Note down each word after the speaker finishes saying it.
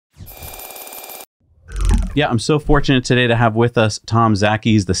Yeah, I'm so fortunate today to have with us Tom Szaky.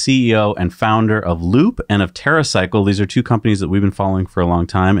 He's the CEO and founder of Loop and of TerraCycle. These are two companies that we've been following for a long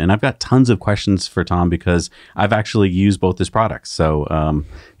time. And I've got tons of questions for Tom because I've actually used both his products. So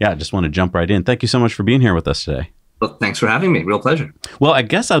I just want to jump right in. Thank you so much for being here with us today. Well, thanks for having me. Real pleasure. Well, I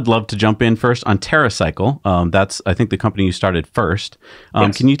guess I'd love to jump in first on TerraCycle. That's, I think, the company you started first.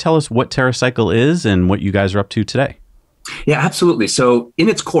 Yes. Can you tell us what TerraCycle is and what you guys are up to today? Yeah, absolutely. So in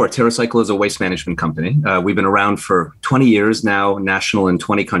its core, TerraCycle is a waste management company. We've been around for 20 years now, national in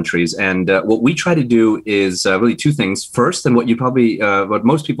 20 countries. And what we try to do is really two things. First, and what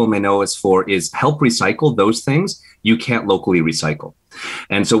most people may know us for is help recycle those things you can't locally recycle.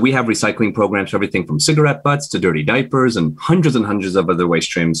 And so we have recycling programs for everything from cigarette butts to dirty diapers and hundreds of other waste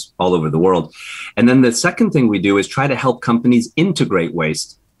streams all over the world. And then the second thing we do is try to help companies integrate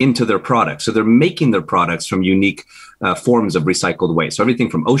waste into their products. So they're making their products from unique forms of recycled waste. So everything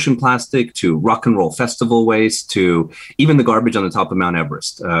from ocean plastic to rock and roll festival waste to even the garbage on the top of Mount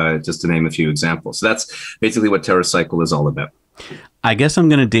Everest, just to name a few examples. So that's basically what TerraCycle is all about. I guess I'm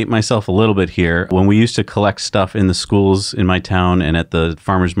going to date myself a little bit here. When we used to collect stuff in the schools in my town and at the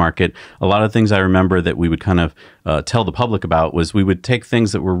farmer's market, a lot of things I remember that we would kind of tell the public about was we would take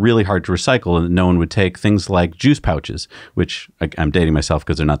things that were really hard to recycle and no one would take, things like juice pouches, which I'm dating myself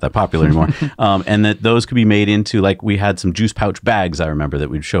because they're not that popular anymore. And that those could be made into, like, we had some juice pouch bags, I remember, that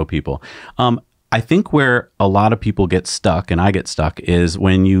we'd show people. I think where a lot of people get stuck, and I get stuck, is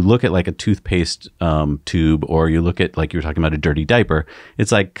when you look at like a toothpaste tube, or you look at, like you were talking about, a dirty diaper.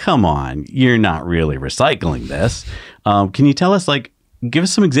 It's like, come on, you're not really recycling this. Can you tell us, like, give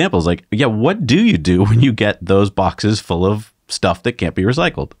us some examples? Like, yeah, what do you do when you get those boxes full of stuff that can't be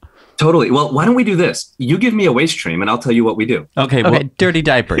recycled? Totally. Well, why don't we do this? You give me a waste stream and I'll tell you what we do. Okay, well, dirty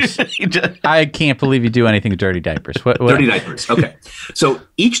diapers. I can't believe you do anything with dirty diapers. What? Dirty diapers. Okay. So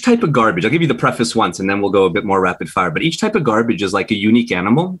each type of garbage, I'll give you the preface once and then we'll go a bit more rapid fire, but each type of garbage is like a unique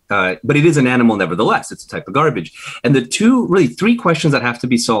animal, but it is an animal nevertheless. It's a type of garbage. And the three questions that have to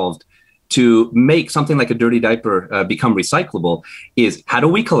be solved to make something like a dirty diaper become recyclable is: how do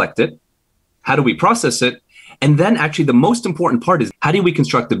we collect it? How do we process it? And then actually the most important part is, how do we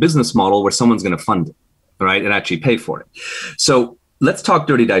construct a business model where someone's going to fund it, right, and actually pay for it? So let's talk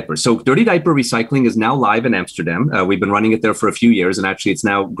dirty diapers. So dirty diaper recycling is now live in Amsterdam. We've been running it there for a few years, and actually it's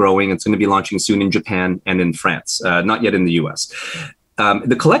now growing. It's going to be launching soon in Japan and in France, not yet in the US.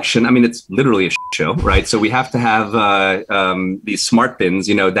 The collection, I mean, it's literally a show, right? So we have to have these smart bins,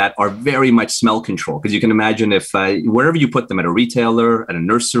 that are very much smell control, because you can imagine if wherever you put them, at a retailer, at a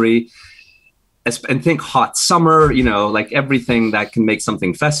nursery, and think hot summer, like everything that can make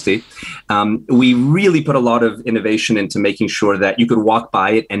something festy. We really put a lot of innovation into making sure that you could walk by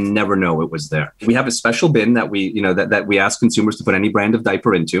it and never know it was there. We have a special bin that we, that we ask consumers to put any brand of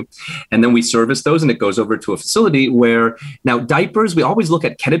diaper into, and then we service those, and it goes over to a facility where now diapers, we always look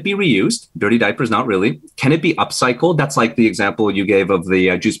at, can it be reused? Dirty diapers, not really. Can it be upcycled? That's like the example you gave of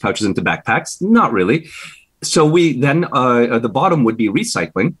the juice pouches into backpacks. Not really. So we then, the bottom would be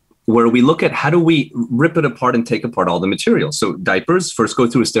recycling, where we look at how do we rip it apart and take apart all the materials. So diapers first go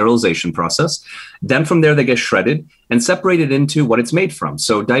through a sterilization process. Then from there, they get shredded and separated into what it's made from.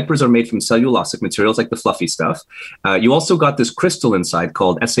 So diapers are made from cellulosic materials, like the fluffy stuff. You also got this crystal inside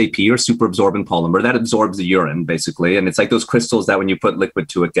called SAP, or super absorbent polymer, that absorbs the urine, basically. And it's like those crystals that when you put liquid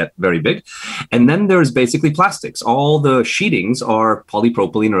to it get very big. And then there's basically plastics. All the sheetings are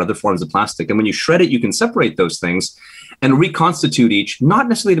polypropylene or other forms of plastic. And when you shred it, you can separate those things and reconstitute each, not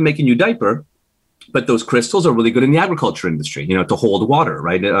necessarily to make a new diaper, but those crystals are really good in the agriculture industry, to hold water,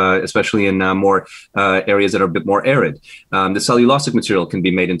 right? Especially in more areas that are a bit more arid. The cellulosic material can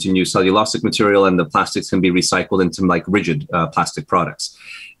be made into new cellulosic material, and the plastics can be recycled into like rigid plastic products.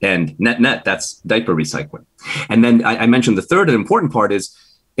 And net, that's diaper recycling. And then I mentioned the third and important part is,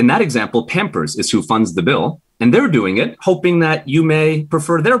 in that example, Pampers is who funds the bill. And they're doing it hoping that you may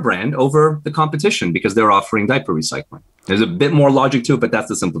prefer their brand over the competition because they're offering diaper recycling. There's a bit more logic to it, but that's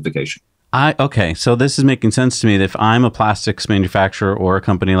the simplification. Okay, so this is making sense to me that if I'm a plastics manufacturer or a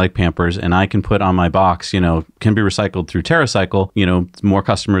company like Pampers and I can put on my box, can be recycled through TerraCycle, more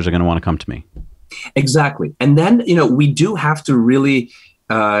customers are going to want to come to me. Exactly. And then, we do have to really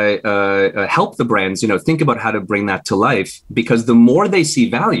help the brands, think about how to bring that to life, because the more they see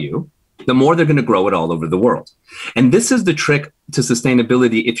value, the more they're going to grow it all over the world. And this is the trick to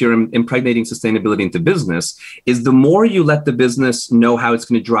sustainability. If you're impregnating sustainability into business, is the more you let the business know how it's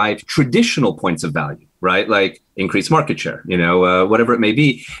going to drive traditional points of value, right? Like increase market share, whatever it may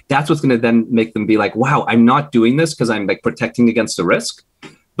be. That's what's going to then make them be like, wow, I'm not doing this because I'm like protecting against the risk,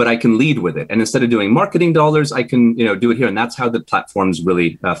 but I can lead with it. And instead of doing marketing dollars, I can, do it here. And that's how the platforms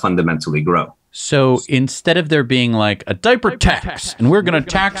really fundamentally grow. So instead of there being like a diaper tax, and we're going to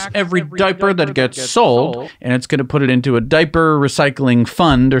tax every diaper that gets sold, and it's going to put it into a diaper recycling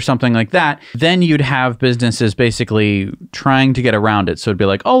fund or something like that, then you'd have businesses basically trying to get around it. So it'd be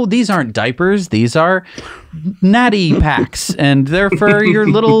like, oh, these aren't diapers, these are natty packs, and they're for your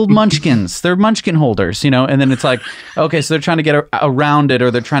little munchkins. They're munchkin holders, you know? And then it's like, okay, so they're trying to get around it,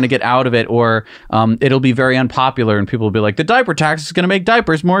 or they're trying to get out of it, or it'll be very unpopular, and people will be like, the diaper tax is going to make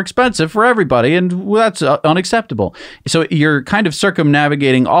diapers more expensive for everybody. And well, that's unacceptable. So you're kind of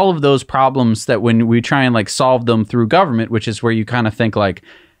circumnavigating all of those problems that when we try and like solve them through government, which is where you kind of think like,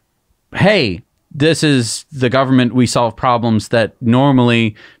 hey, this is the government. We solve problems that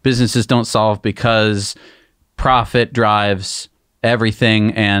normally businesses don't solve because profit drives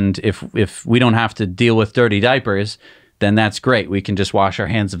everything. And if we don't have to deal with dirty diapers, then that's great. We can just wash our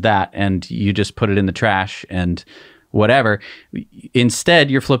hands of that, and you just put it in the trash and whatever. Instead,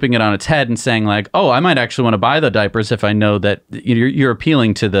 you're flipping it on its head and saying like, oh, I might actually want to buy the diapers if I know that you're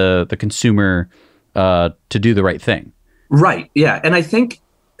appealing to the consumer to do the right thing. Right. Yeah. And I think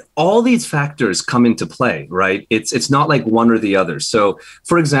all these factors come into play, right? It's not like one or the other. So,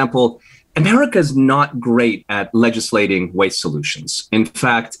 for example, America is not great at legislating waste solutions. In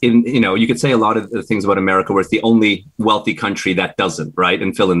fact, you could say a lot of the things about America where it's the only wealthy country that doesn't, right?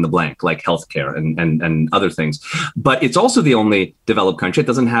 And fill in the blank, like healthcare and other things. But it's also the only developed country that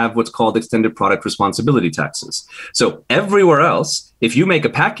doesn't have what's called extended product responsibility taxes. So everywhere else, if you make a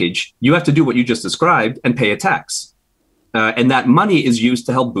package, you have to do what you just described and pay a tax. And that money is used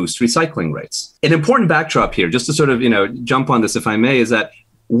to help boost recycling rates. An important backdrop here, just to sort of, jump on this, if I may, is that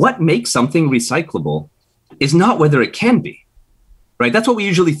what makes something recyclable is not whether it can be, right? That's what we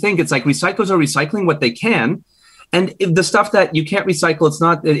usually think. It's like recyclers are recycling what they can. And if the stuff that you can't recycle,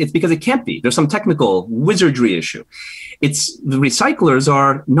 it's because it can't be. There's some technical wizardry issue. The recyclers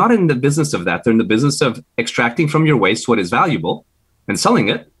are not in the business of that. They're in the business of extracting from your waste what is valuable and selling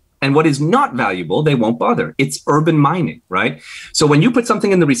it. And what is not valuable, they won't bother. It's urban mining, right? So when you put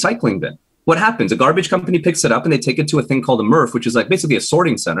something in the recycling bin, what happens? A garbage company picks it up and they take it to a thing called a MRF, which is like basically a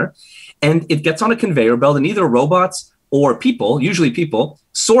sorting center. And it gets on a conveyor belt, and either robots or people, usually people,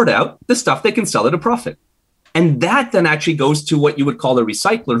 sort out the stuff they can sell at a profit. And that then actually goes to what you would call a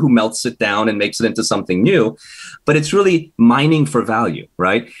recycler, who melts it down and makes it into something new. But it's really mining for value,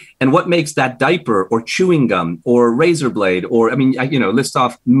 right? And what makes that diaper or chewing gum or razor blade or, list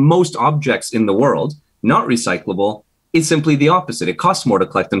off most objects in the world not recyclable is simply the opposite. It costs more to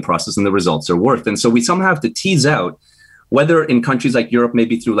collect and process than the results are worth. And so we somehow have to tease out whether in countries like Europe,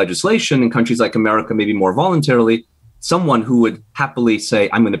 maybe through legislation, in countries like America, maybe more voluntarily, someone who would happily say,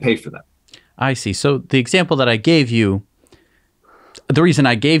 I'm going to pay for that. I see. So the example that I gave you, the reason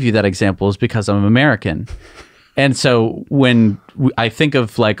I gave you that example is because I'm American. And so when I think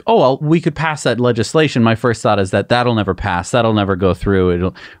of like, oh, well, we could pass that legislation, my first thought is that that'll never pass. That'll never go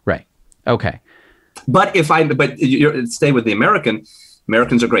through. Right. Okay. But stay with the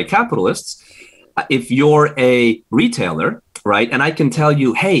Americans are great capitalists. If you're a retailer, right, and I can tell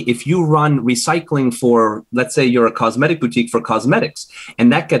you, hey, if you run recycling for, let's say you're a cosmetic boutique for cosmetics,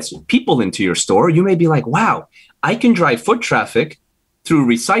 and that gets people into your store, you may be like, wow, I can drive foot traffic through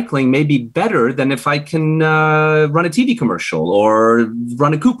recycling maybe better than if I can run a TV commercial or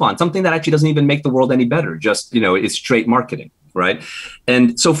run a coupon, something that actually doesn't even make the world any better, just, it's straight marketing. Right.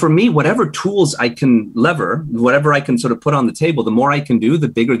 And so for me, whatever tools I can lever, whatever I can sort of put on the table, the more I can do, the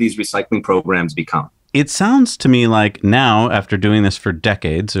bigger these recycling programs become. It sounds to me like now, after doing this for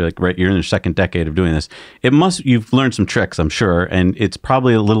decades, or like right, you're in your second decade of doing this, you've learned some tricks, I'm sure, and it's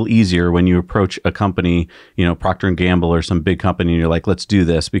probably a little easier when you approach a company, Procter & Gamble or some big company, and you're like, let's do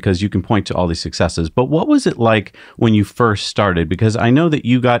this, because you can point to all these successes. But what was it like when you first started? Because I know that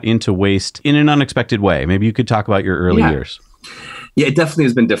you got into waste in an unexpected way. Maybe you could talk about your early years. Yeah, it definitely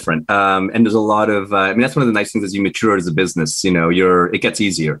has been different. And there's a lot of, that's one of the nice things as you mature as a business, it gets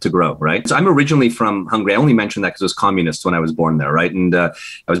easier to grow, right? So I'm originally from Hungary. I only mentioned that because it was communist when I was born there, right? And I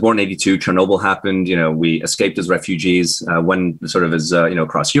was born in 82, Chernobyl happened, we escaped as refugees, went sort of as,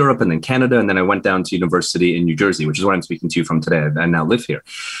 across Europe and then Canada. And then I went down to university in New Jersey, which is where I'm speaking to you from today. I now live here.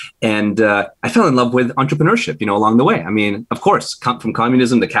 And I fell in love with entrepreneurship, along the way. I mean, of course, from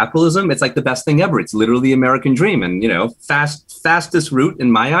communism to capitalism, it's like the best thing ever. It's literally the American dream. And, fastest route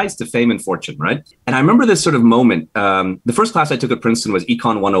in my eyes to fame and fortune, right? And I remember this sort of moment. The first class I took at Princeton was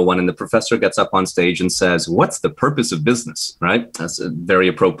Econ 101, and the professor gets up on stage and says, what's the purpose of business, right? That's a very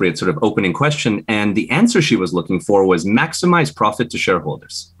appropriate sort of opening question. And the answer she was looking for was maximize profit to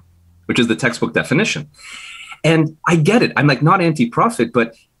shareholders, which is the textbook definition. And I get it. I'm like not anti-profit,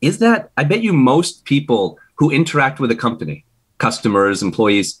 but I bet you most people who interact with a company customers,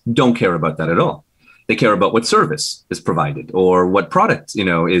 employees don't care about that at all. They care about what service is provided or what product,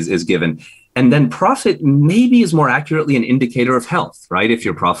 is given. And then profit maybe is more accurately an indicator of health, right? If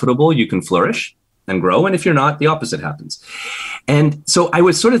you're profitable, you can flourish and grow. And if you're not, the opposite happens. And so I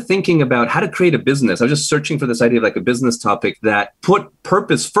was sort of thinking about how to create a business. I was just searching for this idea of like a business topic that put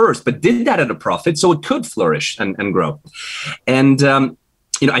purpose first, but did that at a profit so it could flourish and grow. And,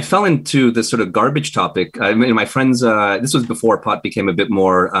 I fell into this sort of garbage topic. I mean, my friends, this was before pot became a bit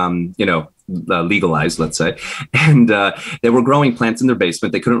more, legalized, let's say. And they were growing plants in their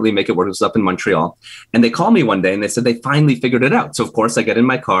basement. They couldn't really make it work. It was up in Montreal. And they called me one day and they said they finally figured it out. So, of course, I get in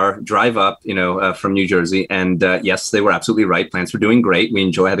my car, drive up, from New Jersey. And yes, they were absolutely right. Plants were doing great. We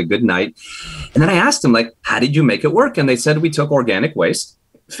had a good night. And then I asked them, like, how did you make it work? And they said we took organic waste,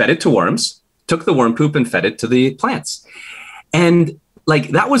 fed it to worms, took the worm poop and fed it to the plants. And like,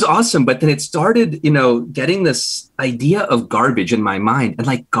 that was awesome. But then it started, getting this idea of garbage in my mind. And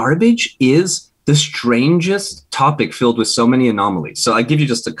like, garbage is the strangest topic filled with so many anomalies. So I give you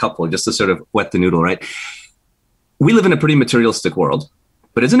just a couple, just to sort of wet the noodle, right? We live in a pretty materialistic world,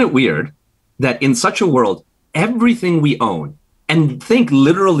 but isn't it weird that in such a world, everything we own, and think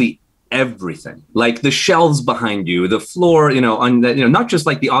literally everything, like the shelves behind you, the floor, not just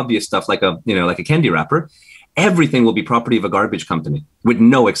like the obvious stuff, like a candy wrapper, everything will be property of a garbage company with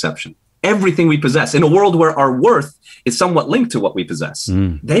no exception. Everything we possess in a world where our worth is somewhat linked to what we possess,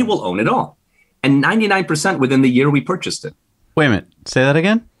 they will own it all. And 99% within the year we purchased it. Wait a minute. Say that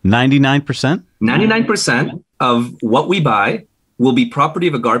again. 99%? 99% of what we buy will be property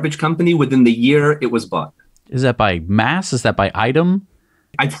of a garbage company within the year it was bought. Is that by mass? Is that by item?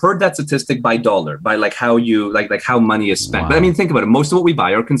 I've heard that statistic by dollar, by like how you like how money is spent. Wow. But I mean, think about it. Most of what we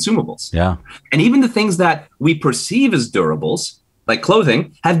buy are consumables. Yeah. And even the things that we perceive as durables, like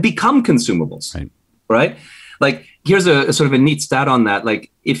clothing, have become consumables. Right? Like, here's a sort of a neat stat on that. Like,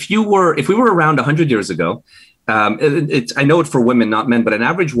 if we were around 100 years ago, I know it for women, not men, but an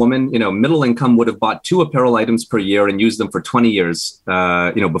average woman, middle income would have bought 2 apparel items per year and used them for 20 years,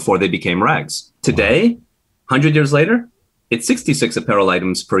 before they became rags. Today, 100 years later, it's 66 apparel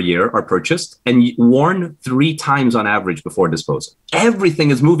items per year are purchased and worn 3 times on average before disposal.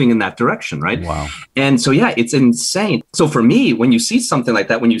 Everything is moving in that direction, right? Wow. And so, yeah, it's insane. So for me, when you see something like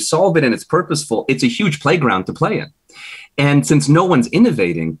that, when you solve it and it's purposeful, it's a huge playground to play in. And since no one's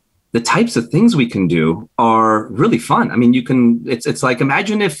innovating, the types of things we can do are really fun. I mean, it's like,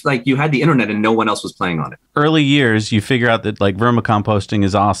 imagine if like you had the internet and no one else was playing on it. Early years, you figure out that like vermicomposting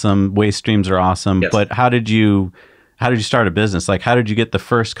is awesome, waste streams are awesome, yes. But how did you start a business? Like, how did you get the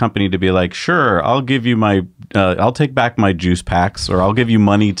first company to be like, sure, I'll give you I'll take back my juice packs, or I'll give you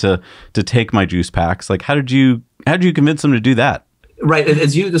money to take my juice packs? Like, how did you convince them to do that? Right.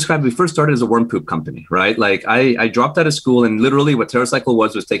 As you described, we first started as a worm poop company, right? Like I dropped out of school and literally what TerraCycle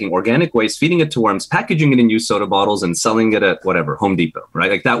was taking organic waste, feeding it to worms, packaging it in used soda bottles and selling it at whatever, Home Depot, right?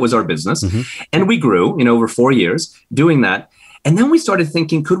 Like that was our business. Mm-hmm. And we grew, over 4 years doing that. And then we started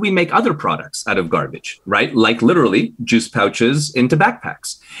thinking, could we make other products out of garbage, right? Like literally juice pouches into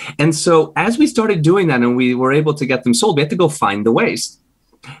backpacks. And so as we started doing that and we were able to get them sold, we had to go find the waste.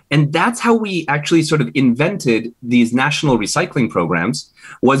 And that's how we actually sort of invented these national recycling programs,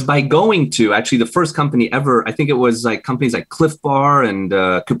 was by going to actually the first company ever. I think it was like companies like Cliff Bar and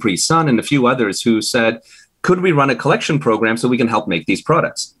Capri Sun and a few others who said, could we run a collection program so we can help make these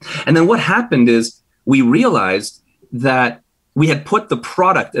products? And then what happened is we realized that we had put the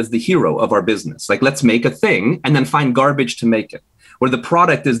product as the hero of our business. Like, let's make a thing and then find garbage to make it, where the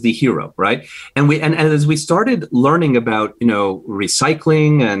product is the hero, right? And as we started learning about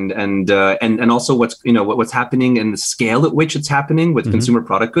recycling and also what's happening and the scale at which it's happening with consumer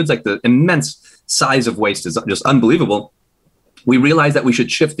product goods, like the immense size of waste is just unbelievable. We realized that we should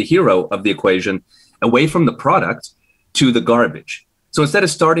shift the hero of the equation away from the product to the garbage. So instead of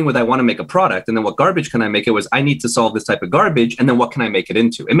starting with, I want to make a product, and then what garbage can I make? It was, I need to solve this type of garbage, and then what can I make it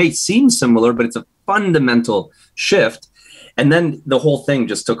into? It may seem similar, but it's a fundamental shift. And then the whole thing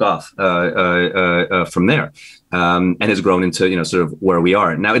just took off from there, and has grown into, sort of where we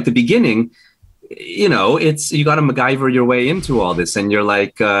are. Now, at the beginning, it's, you got to MacGyver your way into all this, and you're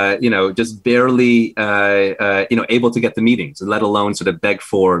like, just barely, able to get the meetings, let alone sort of beg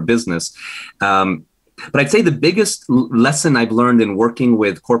for business. But I'd say the biggest lesson I've learned in working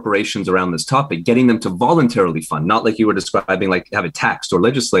with corporations around this topic, getting them to voluntarily fund, not like you were describing, like have it taxed or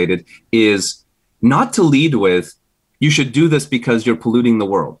legislated, is not to lead with, you should do this because you're polluting the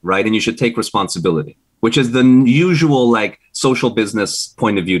world, right? And you should take responsibility, which is the usual like social business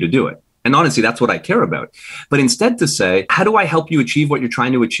point of view to do it. And honestly, that's what I care about. But instead to say, how do I help you achieve what you're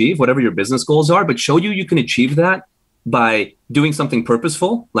trying to achieve, whatever your business goals are, but show you can achieve that by doing something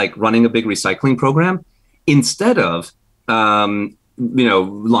purposeful, like running a big recycling program, instead of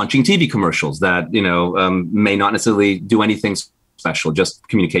launching TV commercials that may not necessarily do anything special, just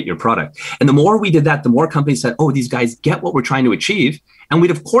communicate your product. And the more we did that, the more companies said, oh, these guys get what we're trying to achieve. And we'd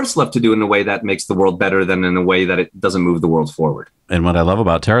of course love to do it in a way that makes the world better than in a way that it doesn't move the world forward. And what I love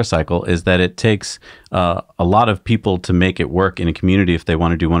about TerraCycle is that it takes a lot of people to make it work in a community if they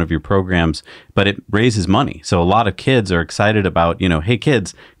want to do one of your programs, but it raises money. So a lot of kids are excited about, hey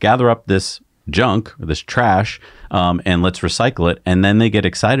kids, gather up this junk or this trash and let's recycle it. And then they get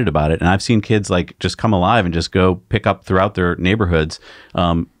excited about it. And I've seen kids like just come alive and just go pick up throughout their neighborhoods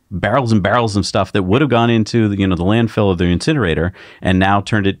barrels and barrels of stuff that would have gone into the landfill or the incinerator and now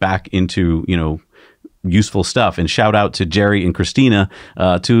turned it back into useful stuff. And shout out to Jerry and Christina,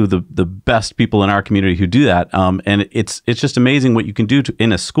 two of the best people in our community who do that. And it's just amazing what you can do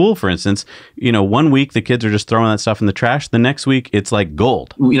in a school, for instance. 1 week the kids are just throwing that stuff in the trash. The next week it's like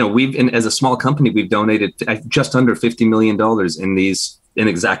gold. As a small company, we've donated just under $50 million in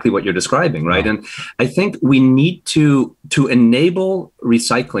exactly what you're describing, right? Wow. And I think we need to enable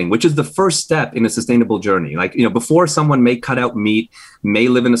recycling, which is the first step in a sustainable journey. Like, before someone may cut out meat, may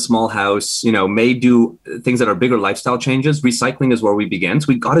live in a small house, may do things that are bigger lifestyle changes, recycling is where we begin. So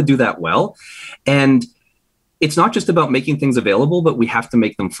we got to do that well. And it's not just about making things available, but we have to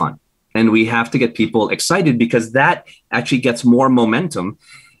make them fun. And we have to get people excited, because that actually gets more momentum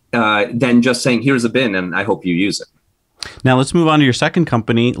than just saying, here's a bin and I hope you use it. Now let's move on to your second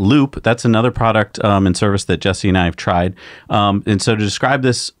company, Loop. That's another product and service that Jesse and I have tried. And so to describe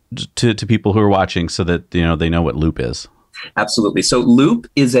this to people who are watching so that they know what Loop is. Absolutely. So Loop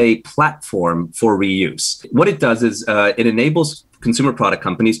is a platform for reuse. What it does is it enables consumer product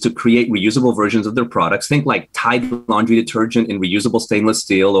companies to create reusable versions of their products. Think like Tide laundry detergent in reusable stainless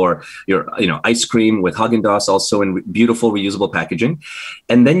steel, or your ice cream with Haagen-Dazs also in beautiful reusable packaging.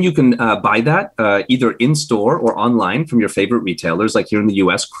 And then you can buy that either in store or online from your favorite retailers, like here in the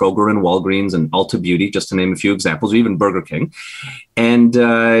US, Kroger and Walgreens and Ulta Beauty, just to name a few examples, or even Burger King. And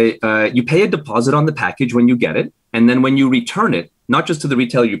you pay a deposit on the package when you get it. And then when you return it, not just to the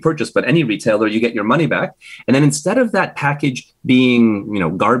retailer you purchased, but any retailer, you get your money back. And then instead of that package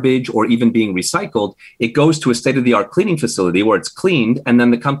being, garbage or even being recycled, it goes to a state-of-the-art cleaning facility where it's cleaned, and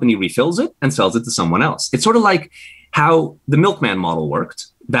then the company refills it and sells it to someone else. It's sort of like how the milkman model worked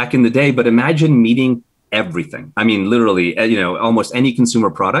back in the day, but imagine meeting everything. I mean, literally, almost any consumer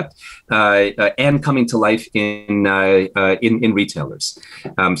product, and coming to life in retailers.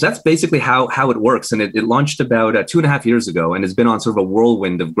 So that's basically how it works. And it launched about 2.5 years ago, and has been on sort of a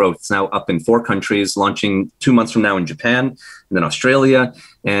whirlwind of growth. It's now up in 4 countries, launching 2 months from now in Japan, and then Australia,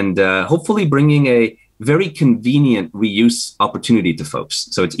 and hopefully bringing a very convenient reuse opportunity to folks.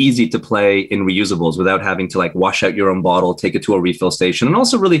 So it's easy to play in reusables without having to wash out your own bottle, take it to a refill station, and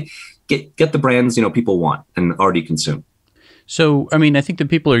also really get the brands people want and already consume. So, I mean, I think that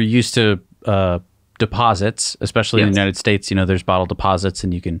people are used to deposits, especially in the United States. There's bottle deposits,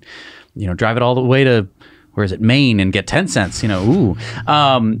 and you can, drive it all the way to, where is it, Maine, and get 10 cents,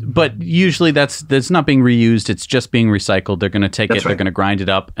 but usually that's not being reused. It's just being recycled. They're going to take it, they're going to grind it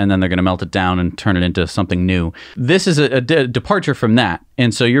up, and then they're going to melt it down and turn it into something new. This is a departure from that.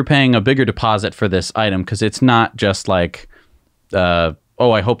 And so you're paying a bigger deposit for this item, because it's not just like,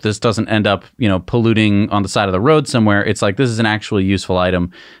 oh, I hope this doesn't end up, polluting on the side of the road somewhere. It's like, this is an actually useful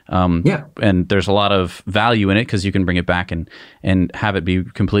item. And there's a lot of value in it, because you can bring it back and have it be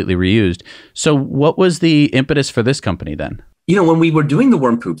completely reused. So what was the impetus for this company then? When we were doing the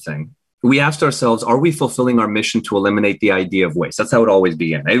worm poop thing, we asked ourselves, are we fulfilling our mission to eliminate the idea of waste? That's how it always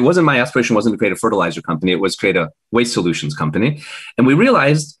began. It wasn't, my aspiration wasn't to create a fertilizer company. It was create a waste solutions company. And we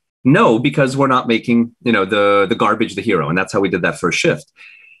realized, no, because we're not making, the garbage the hero. And that's how we did that first shift.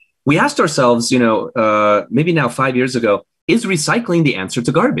 We asked ourselves, maybe now 5 years ago, is recycling the answer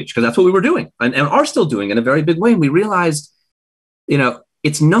to garbage? Because that's what we were doing and are still doing in a very big way. And we realized,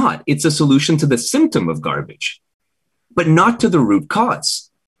 it's not. It's a solution to the symptom of garbage, but not to the root cause.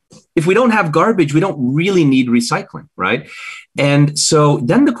 If we don't have garbage, we don't really need recycling, right? And so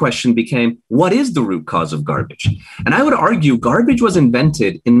then the question became, what is the root cause of garbage? And I would argue garbage was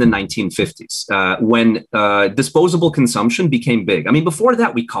invented in the 1950s when disposable consumption became big. I mean, before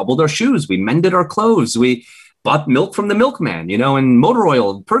that, we cobbled our shoes, we mended our clothes, we bought milk from the milkman, and motor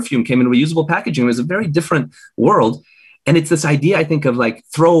oil, perfume came in reusable packaging. It was a very different world. And it's this idea, I think, of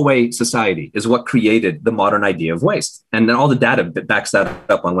throwaway society is what created the modern idea of waste. And then all the data backs that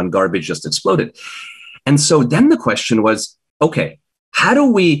up on when garbage just exploded. And so then the question was, okay, how do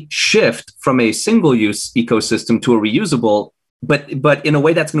we shift from a single-use ecosystem to a reusable but in a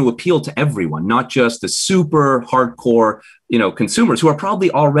way that's going to appeal to everyone, not just the super hardcore, consumers who are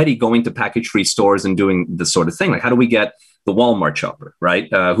probably already going to package-free stores and doing this sort of thing. Like, how do we get the Walmart shopper, right,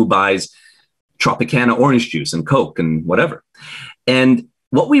 who buys Tropicana orange juice and Coke and whatever? And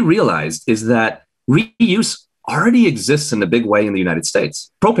what we realized is that reuse already exists in a big way in the United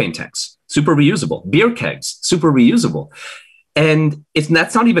States. Propane tanks, super reusable. Beer kegs, super reusable. And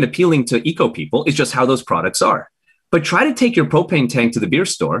that's not even appealing to eco people. It's just how those products are. But try to take your propane tank to the beer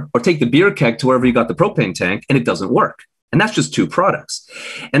store or take the beer keg to wherever you got the propane tank, and it doesn't work. And that's just two products.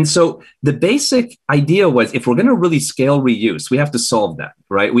 And so the basic idea was, if we're going to really scale reuse, we have to solve that,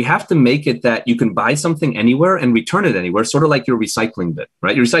 right? We have to make it that you can buy something anywhere and return it anywhere, sort of like your recycling bin,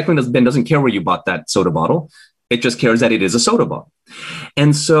 right? Your recycling bin doesn't care where you bought that soda bottle. It just cares that it is a soda bottle.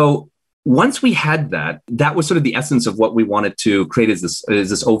 And so once we had that, that was sort of the essence of what we wanted to create as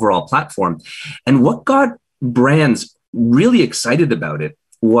this overall platform. And what got brands really excited about it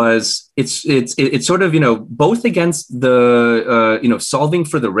was it's sort of, both against the, solving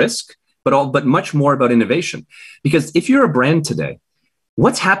for the risk, but much more about innovation. Because if you're a brand today,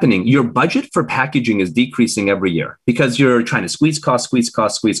 what's happening? Your budget for packaging is decreasing every year because you're trying to squeeze costs.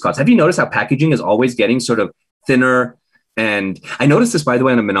 Have you noticed how packaging is always getting sort of thinner? And I noticed this, by the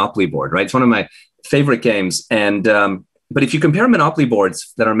way, on a Monopoly board, right? It's one of my favorite games. And, but if you compare Monopoly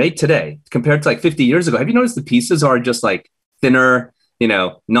boards that are made today compared to like 50 years ago, have you noticed the pieces are just like thinner,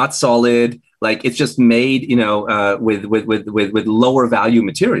 not solid, like it's just made, with lower value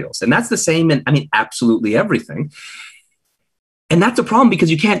materials. And that's the same in, absolutely everything. And that's a problem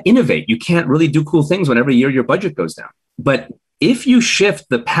because you can't innovate. You can't really do cool things when every year your budget goes down. But if you shift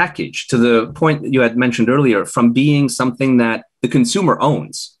the package to the point that you had mentioned earlier, from being something that the consumer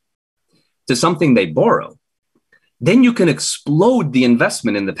owns to something they borrow, then you can explode the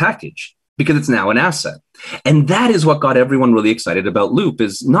investment in the package because it's now an asset. And that is what got everyone really excited about Loop,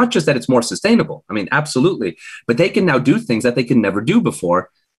 is not just that it's more sustainable. Absolutely. But they can now do things that they could never do before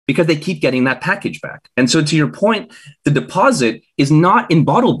because they keep getting that package back. And so to your point, the deposit is not in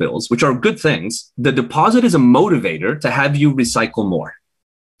bottle bills, which are good things. The deposit is a motivator to have you recycle more.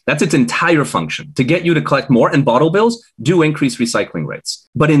 That's its entire function, to get you to collect more. And bottle bills do increase recycling rates.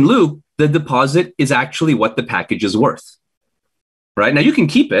 But in Loop, the deposit is actually what the package is worth. Right? Now you can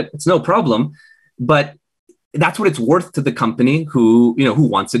keep it, it's no problem, but that's what it's worth to the company who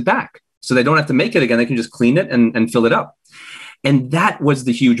wants it back. So they don't have to make it again. They can just clean it and fill it up. And that was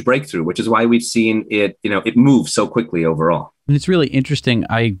the huge breakthrough, which is why we've seen it, it move so quickly overall. And it's really interesting.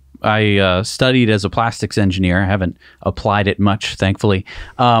 I studied as a plastics engineer. I haven't applied it much, thankfully.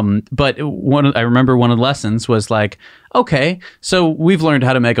 But I remember one of the lessons was like, okay, so we've learned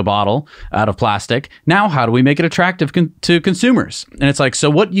how to make a bottle out of plastic. Now, how do we make it attractive to consumers? And it's like, so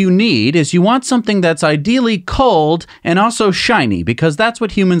what you need is you want something that's ideally cold and also shiny, because that's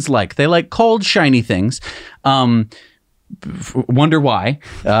what humans like. They like cold, shiny things. Wonder why,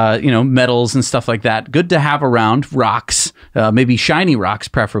 metals and stuff like that. Good to have around. Rocks, maybe shiny rocks,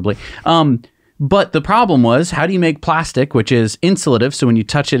 preferably. But the problem was, how do you make plastic, which is insulative? So when you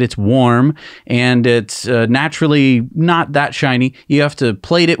touch it, it's warm and it's naturally not that shiny. You have to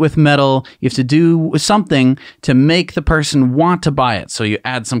plate it with metal. You have to do something to make the person want to buy it. So you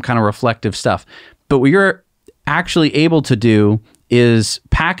add some kind of reflective stuff. But what you're actually able to do is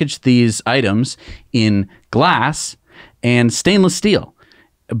package these items in glass and stainless steel,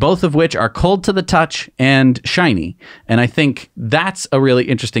 both of which are cold to the touch and shiny. And I think that's a really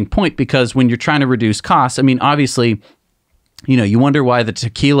interesting point, because when you're trying to reduce costs, obviously, you wonder why the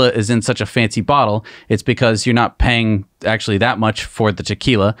tequila is in such a fancy bottle. It's because you're not paying actually that much for the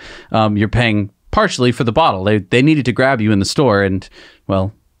tequila. You're paying partially for the bottle. They needed to grab you in the store, and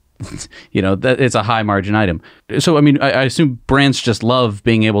well, that it's a high margin item. So, I assume brands just love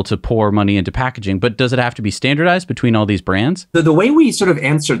being able to pour money into packaging, but does it have to be standardized between all these brands? The way we sort of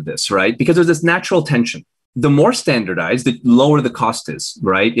answered this, right? Because there's this natural tension. The more standardized, the lower the cost is,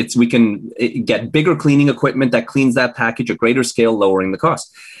 right? We can get bigger cleaning equipment that cleans that package at greater scale, lowering the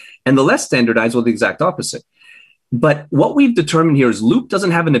cost. And the less standardized, well, the exact opposite. But what we've determined here is Loop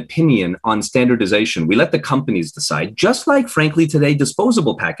doesn't have an opinion on standardization. We let the companies decide, just like, frankly, today,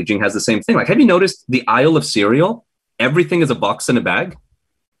 disposable packaging has the same thing. Like, have you noticed the aisle of cereal? Everything is a box and a bag.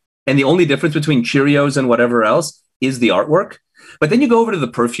 And the only difference between Cheerios and whatever else is the artwork. But then you go over to the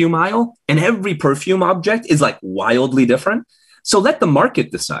perfume aisle, and every perfume object is like wildly different. So let the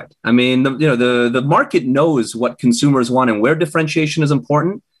market decide. The market knows what consumers want and where differentiation is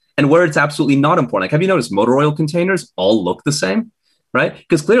important, and where it's absolutely not important. Like, have you noticed motor oil containers all look the same? right?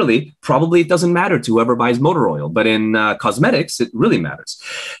 Because clearly, probably it doesn't matter to whoever buys motor oil, but in cosmetics, it really matters.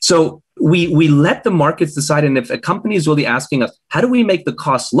 So we let the markets decide. And if a company is really asking us, how do we make the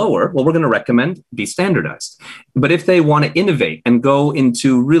costs lower? Well, we're going to recommend be standardized. But if they want to innovate and go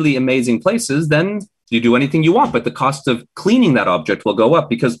into really amazing places, then you do anything you want, but the cost of cleaning that object will go up,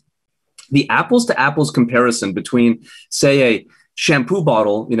 because the apples to apples comparison between, say, a shampoo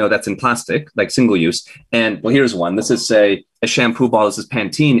bottle, that's in plastic, like single use. And well, here's one. This is, say, a shampoo bottle. This is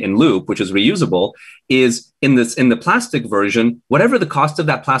Pantene in loop, which is reusable, is in the plastic version, whatever the cost of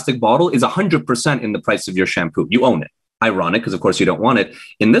that plastic bottle is 100% in the price of your shampoo. You own it. Ironic, because of course you don't want it.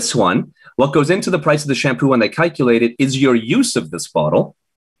 In this one, what goes into the price of the shampoo when they calculate it is your use of this bottle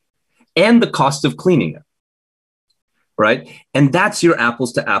and the cost of cleaning it. Right. And that's your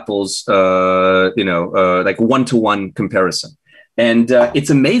apples to apples, like one-to-one comparison. And it's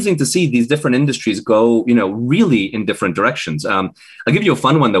amazing to see these different industries go, really in different directions. I'll give you a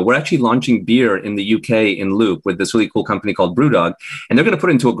fun one, though. We're actually launching beer in the UK in Loop with this really cool company called Brewdog, and they're going to put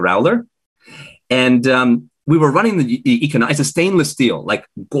it into a growler. And we were running it's a stainless steel, like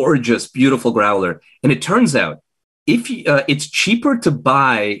gorgeous, beautiful growler. And it turns out it's cheaper to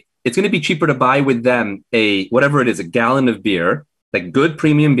buy. It's going to be cheaper to buy with them a gallon of beer, like good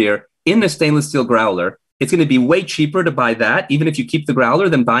premium beer in a stainless steel growler. It's going to be way cheaper to buy that, even if you keep the growler,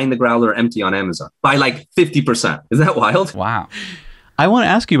 than buying the growler empty on Amazon by like 50%. Is that wild? Wow. I want to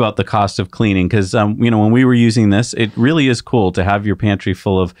ask you about the cost of cleaning, because, when we were using this, it really is cool to have your pantry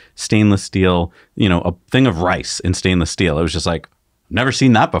full of stainless steel, a thing of rice in stainless steel. It was just like, never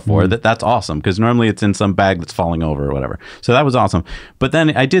seen that before. That's awesome, because normally it's in some bag that's falling over or whatever. So that was awesome. But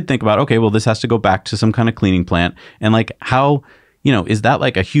then I did think about, okay, well, this has to go back to some kind of cleaning plant. And like how, is that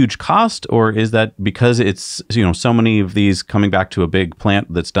like a huge cost, or is that because it's, so many of these coming back to a big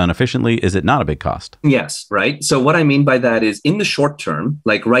plant that's done efficiently, is it not a big cost? Yes, right. So what I mean by that is, in the short term,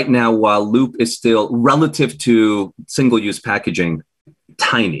 like right now, while Loop is still relative to single-use packaging,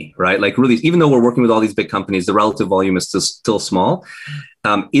 tiny, right? Like really, even though we're working with all these big companies, the relative volume is still small.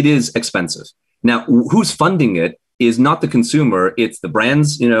 It is expensive. Now, who's funding it is not the consumer, it's the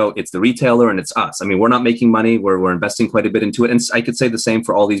brands, it's the retailer, and it's us. I mean, we're not making money, we're investing quite a bit into it. And I could say the same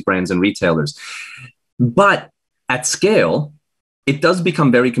for all these brands and retailers. But at scale, it does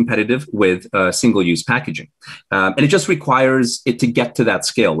become very competitive with single-use packaging. And it just requires it to get to that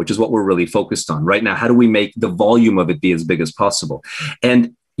scale, which is what we're really focused on right now. How do we make the volume of it be as big as possible?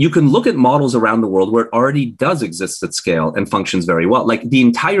 And you can look at models around the world where it already does exist at scale and functions very well. Like the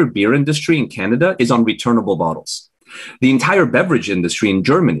entire beer industry in Canada is on returnable bottles. The entire beverage industry in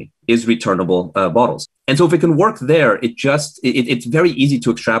Germany is returnable bottles. And so if it can work there, it's very easy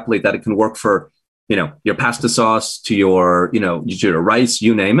to extrapolate that it can work for, your pasta sauce to your rice,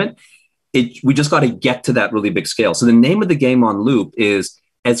 you name it. We just got to get to that really big scale. So the name of the game on Loop is,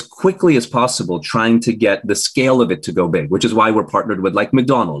 as quickly as possible, trying to get the scale of it to go big, which is why we're partnered with like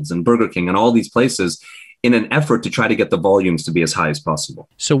McDonald's and Burger King and all these places in an effort to try to get the volumes to be as high as possible.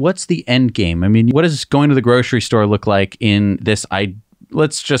 So what's the end game? I mean, what does going to the grocery store look like in this,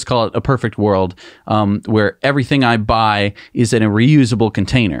 let's just call it a perfect world, where everything I buy is in a reusable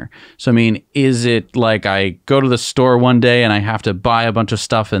container? So, I mean, is it like I go to the store one day and I have to buy a bunch of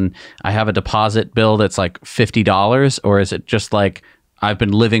stuff and I have a deposit bill that's like $50? Or is it just like, I've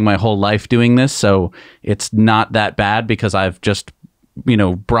been living my whole life doing this, so it's not that bad because I've just,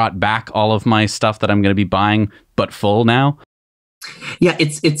 brought back all of my stuff that I'm going to be buying, but full now? Yeah,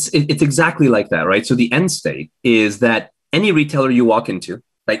 it's exactly like that, right? So the end state is that any retailer you walk into,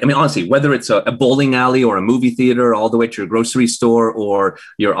 like, I mean, honestly, whether it's a bowling alley or a movie theater, all the way to your grocery store or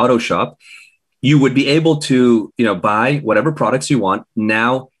your auto shop, you would be able to, buy whatever products you want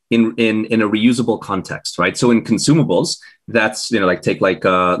now in a reusable context, right? So in consumables, that's, take like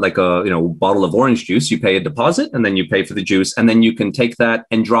a bottle of orange juice, you pay a deposit and then you pay for the juice, and then you can take that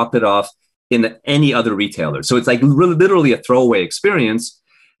and drop it off in any other retailer. So it's like literally a throwaway experience,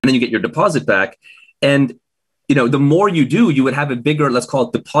 and then you get your deposit back. And the more you do, you would have a bigger, let's call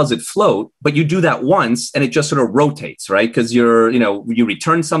it deposit float, but you do that once and it just sort of rotates, right? Because you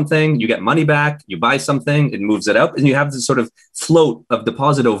return something, you get money back, you buy something, it moves it up, and you have this sort of float of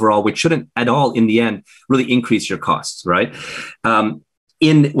deposit overall, which shouldn't at all in the end really increase your costs, right?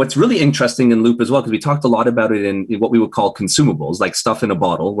 In what's really interesting in Loop as well, because we talked a lot about it in what we would call consumables, like stuff in a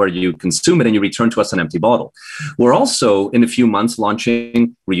bottle where you consume it and you return to us an empty bottle. We're also in a few months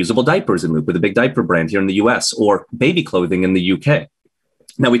launching reusable diapers in Loop with a big diaper brand here in the US, or baby clothing in the UK.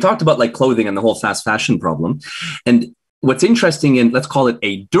 Now, we talked about like clothing and the whole fast fashion problem. And what's interesting in, let's call it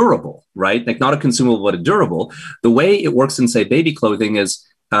a durable, right? Like not a consumable, but a durable. The way it works in, say, baby clothing is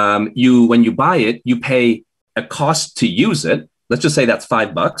when you buy it, you pay a cost to use it, let's just say that's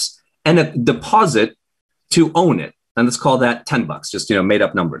 $5, and a deposit to own it. And let's call that $10, just, made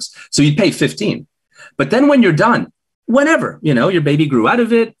up numbers. So you'd pay 15. But then when you're done, whenever, your baby grew out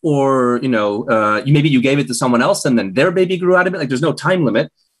of it, or, maybe you gave it to someone else and then their baby grew out of it. Like, there's no time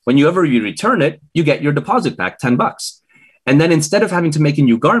limit. Whenever you return it, you get your deposit back, $10. And then instead of having to make a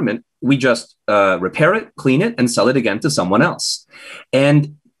new garment, we just repair it, clean it, and sell it again to someone else.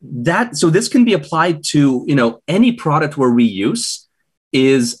 And so this can be applied to, any product where reuse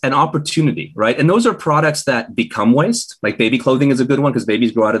is an opportunity, right? And those are products that become waste. Like baby clothing is a good one because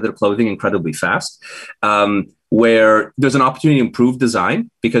babies grow out of their clothing incredibly fast. Where there's an opportunity to improve design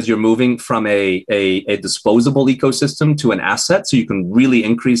because you're moving from a disposable ecosystem to an asset, so you can really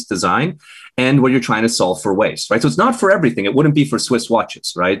increase design, and where you're trying to solve for waste, right? So it's not for everything. It wouldn't be for Swiss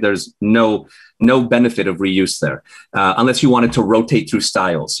watches, right? There's no benefit of reuse there, unless you wanted to rotate through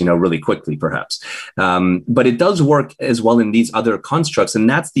styles, really quickly, perhaps. But it does work as well in these other constructs, and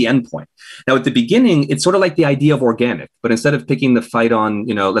that's the endpoint. Now, at the beginning, it's sort of like the idea of organic, but instead of picking the fight on,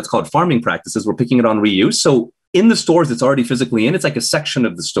 let's call it farming practices, we're picking it on reuse. So in the stores it's already physically in, it's like a section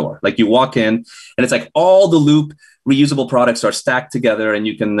of the store. Like you walk in and it's like all the Loop reusable products are stacked together, and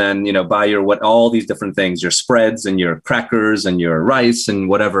you can then, buy all these different things, your spreads and your crackers and your rice and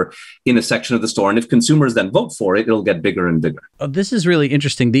whatever in a section of the store. And if consumers then vote for it, it'll get bigger and bigger. Oh, this is really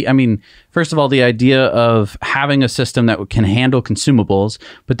interesting. First of all, the idea of having a system that can handle consumables,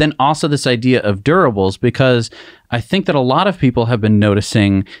 but then also this idea of durables, because I think that a lot of people have been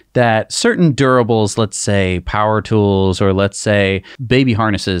noticing that certain durables, let's say power tools, or let's say baby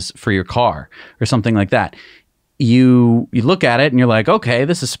harnesses for your car or something like that, you look at it and you're like, okay,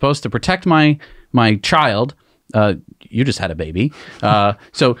 this is supposed to protect my child. You just had a baby.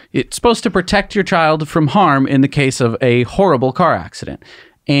 So it's supposed to protect your child from harm in the case of a horrible car accident.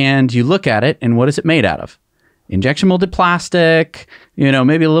 And you look at it, and what is it made out of? Injection molded plastic,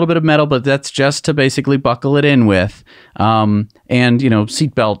 maybe a little bit of metal, but that's just to basically buckle it in with, and,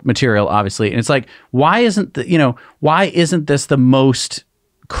 seatbelt material, obviously. And it's like, why isn't this the most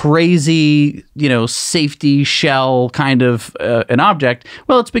crazy, safety shell kind of an object?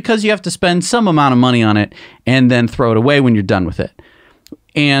 Well, it's because you have to spend some amount of money on it and then throw it away when you're done with it.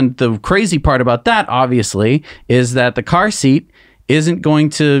 And the crazy part about that, obviously, is that the car seat you're not going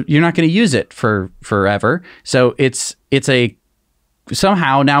to use it for forever. So it's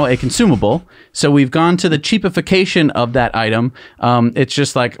somehow now a consumable. So we've gone to the cheapification of that item. It's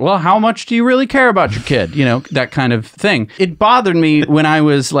just like, well, how much do you really care about your kid? That kind of thing. It bothered me when I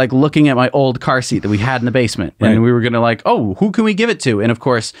was like looking at my old car seat that we had in the basement, right. And we were going to like, oh, who can we give it to? And of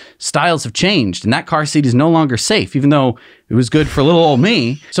course, styles have changed, and that car seat is no longer safe, even though it was good for little old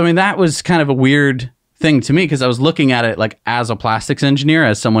me. So, that was kind of a weird thing to me, because I was looking at it like as a plastics engineer,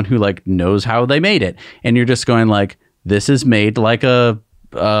 as someone who like knows how they made it. And you're just going like, this is made like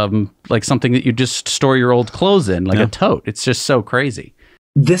like something that you just store your old clothes in, like a tote. It's just so crazy.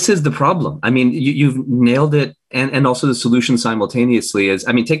 This is the problem. You've nailed it. And also the solution simultaneously is,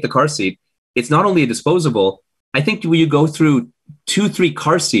 take the car seat. It's not only a disposable. I think when you go through 2-3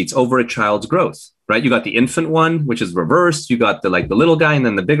 car seats over a child's growth, right? You got the infant one, which is reversed. You got the little guy, and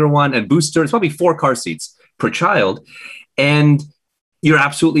then the bigger one, and booster. It's probably 4 car seats per child. And you're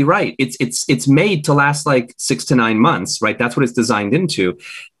absolutely right. It's made to last like 6 to 9 months, right? That's what it's designed into.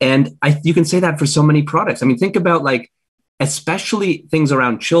 And you can say that for so many products. Think about especially things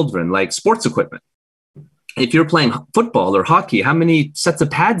around children, like sports equipment. If you're playing football or hockey, how many sets of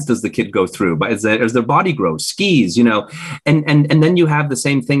pads does the kid go through as their body grows? Skis, and then you have the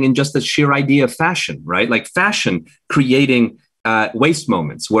same thing in just the sheer idea of fashion, right? Like fashion creating waste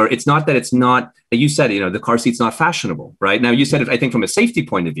moments where it's not, you said, the car seat's not fashionable, right? Now you said it, I think from a safety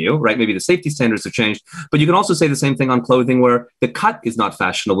point of view, right? Maybe the safety standards have changed, but you can also say the same thing on clothing where the cut is not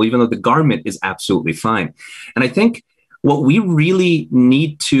fashionable, even though the garment is absolutely fine. And I think what we really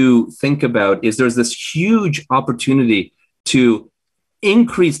need to think about is there's this huge opportunity to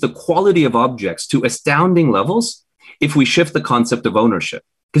increase the quality of objects to astounding levels if we shift the concept of ownership.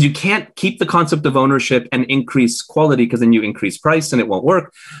 Because you can't keep the concept of ownership and increase quality, because then you increase price and it won't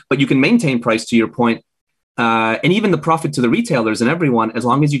work. But you can maintain price, to your point, and even the profit to the retailers and everyone, as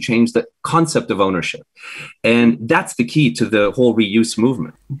long as you change the concept of ownership. And that's the key to the whole reuse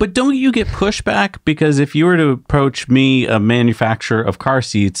movement. But don't you get pushback? Because if you were to approach me, a manufacturer of car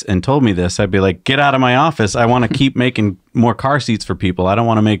seats, and told me this, I'd be like, get out of my office. I want to keep making more car seats for people. I don't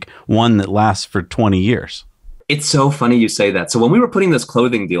want to make one that lasts for 20 years. It's so funny you say that. So when we were putting this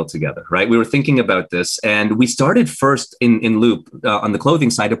clothing deal together, right, we were thinking about this, and we started first in Loop on the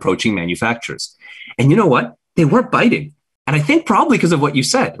clothing side approaching manufacturers. And you know what? They weren't biting. And I think probably because of what you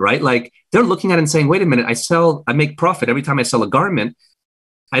said, right? Like they're looking at it and saying, wait a minute, I make profit every time I sell a garment.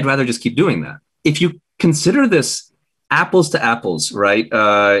 I'd rather just keep doing that. If you consider this apples to apples, right?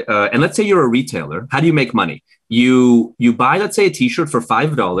 And let's say you're a retailer, how do you make money? You buy, let's say, a t-shirt for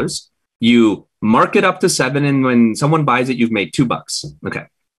 $5, you mark it up to $7, and when someone buys it, you've made $2. Okay.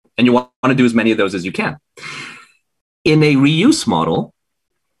 And you want to do as many of those as you can. In a reuse model,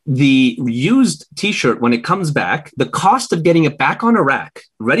 the used t-shirt, when it comes back, the cost of getting it back on a rack,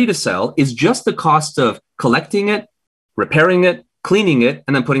 ready to sell, is just the cost of collecting it, repairing it, cleaning it,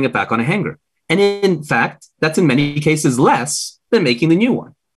 and then putting it back on a hanger. And in fact, that's in many cases less than making the new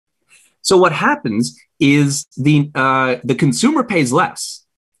one. So what happens is the consumer pays less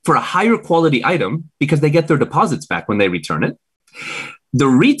for a higher quality item because they get their deposits back when they return it. The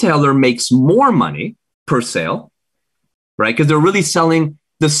retailer makes more money per sale, right? Because they're really selling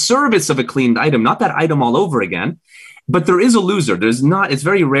the service of a cleaned item, not that item all over again. But there is a loser. It's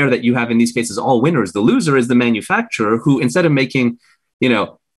very rare that you have in these cases all winners. The loser is the manufacturer who, instead of making,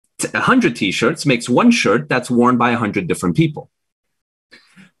 100 t-shirts, makes one shirt that's worn by 100 different people.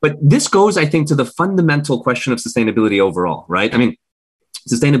 But this goes, I think, to the fundamental question of sustainability overall, right? I mean,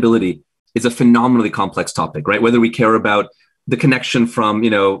 sustainability is a phenomenally complex topic, right? Whether we care about the connection from,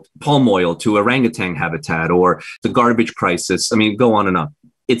 palm oil to orangutan habitat or the garbage crisis. I mean, go on and on.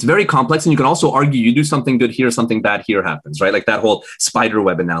 It's very complex. And you can also argue you do something good here, something bad here happens, right? Like that whole spider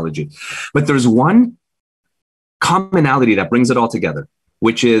web analogy. But there's one commonality that brings it all together,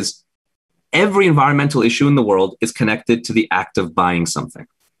 which is every environmental issue in the world is connected to the act of buying something.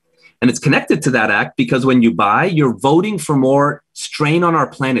 And it's connected to that act because when you buy, you're voting for more strain on our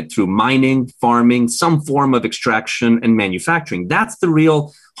planet through mining, farming, some form of extraction and manufacturing. That's the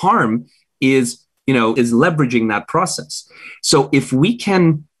real harm is leveraging that process. So if we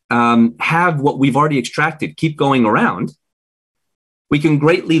can have what we've already extracted keep going around, we can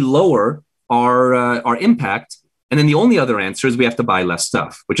greatly lower our impact. And then the only other answer is we have to buy less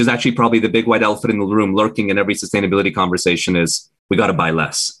stuff, which is actually probably the big white elephant in the room lurking in every sustainability conversation is we got to buy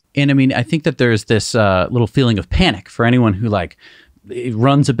less. And I mean, I think that there's this little feeling of panic for anyone who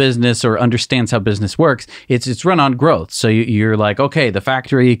runs a business or understands how business works. It's run on growth. So you're like, okay, the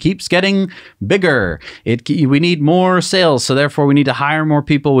factory keeps getting bigger. We need more sales. So therefore we need to hire more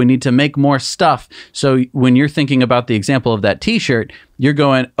people. We need to make more stuff. So when you're thinking about the example of that t-shirt, you're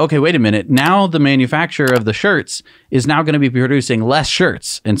going, okay, wait a minute. Now the manufacturer of the shirts is now going to be producing less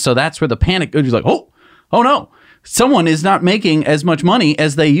shirts. And so that's where the panic goes. You're like, oh no. Someone is not making as much money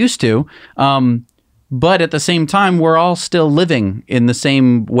as they used to. But at the same time, we're all still living in the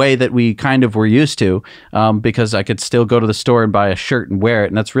same way that we kind of were used to, because I could still go to the store and buy a shirt and wear it.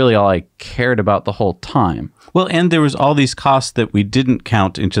 And that's really all I cared about the whole time. Well, and there was all these costs that we didn't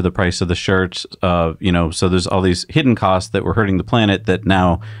count into the price of the shirts, so there's all these hidden costs that were hurting the planet that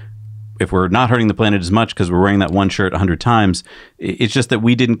now, if we're not hurting the planet as much because we're wearing that one shirt 100 times, it's just that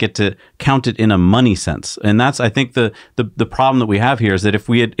we didn't get to count it in a money sense. And that's, I think, the problem that we have here is that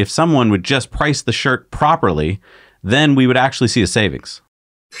if someone would just price the shirt properly, then we would actually see a savings.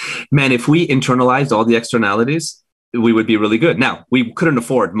 Man, if we internalized all the externalities, we would be really good. Now, we couldn't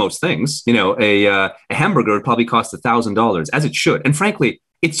afford most things. A hamburger would probably cost $1,000, as it should. And frankly,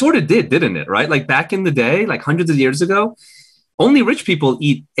 it sort of did, didn't it? Right? Like back in the day, like hundreds of years ago, only rich people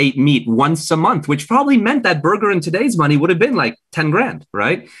ate meat once a month, which probably meant that burger in today's money would have been like 10 grand,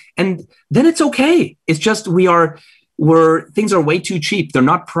 right? And then it's okay. It's just things are way too cheap. They're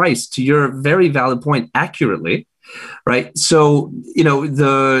not priced, to your very valid point, accurately, right? So,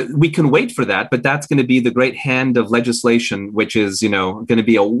 we can wait for that, but that's going to be the great hand of legislation, which is, going to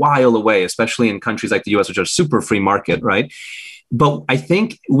be a while away, especially in countries like the US, which are super free market, right? But I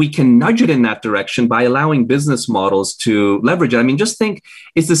think we can nudge it in that direction by allowing business models to leverage it. I mean, just think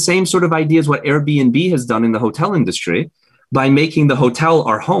it's the same sort of idea as what Airbnb has done in the hotel industry. By making the hotel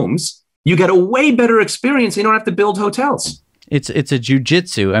our homes, you get a way better experience. You don't have to build hotels. It's a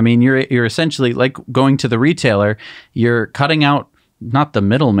jujitsu. I mean, you're essentially like going to the retailer. You're cutting out not the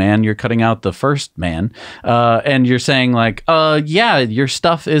middleman, you're cutting out the first man. And you're saying like, yeah, your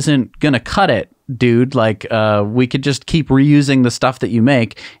stuff isn't going to cut it, dude. Like, we could just keep reusing the stuff that you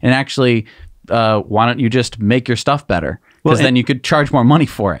make. And actually, why don't you just make your stuff better? Because then you could charge more money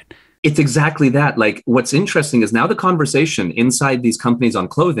for it. It's exactly that. Like, what's interesting is now the conversation inside these companies on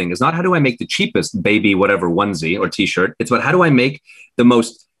clothing is not how do I make the cheapest baby whatever onesie or t-shirt. It's about how do I make the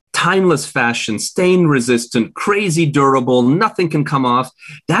most timeless fashion, stain resistant, crazy durable, nothing can come off.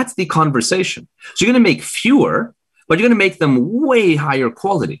 That's the conversation. So you're going to make fewer, but you're going to make them way higher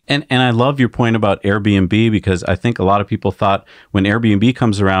quality. And I love your point about Airbnb, because I think a lot of people thought when Airbnb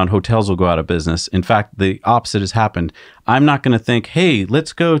comes around, hotels will go out of business. In fact, the opposite has happened. I'm not going to think, hey,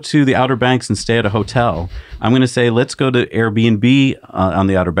 let's go to the Outer Banks and stay at a hotel. I'm going to say, let's go to Airbnb on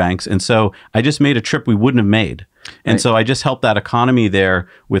the Outer Banks. And so I just made a trip we wouldn't have made. And so I just helped that economy there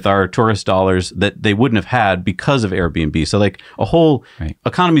with our tourist dollars that they wouldn't have had because of Airbnb. So like a whole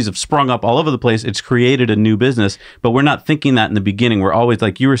economies have sprung up all over the place. It's created a new business, but we're not thinking that in the beginning. We're always,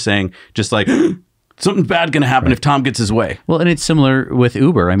 like you were saying, just like something bad going to happen if Tom gets his way. Well, and it's similar with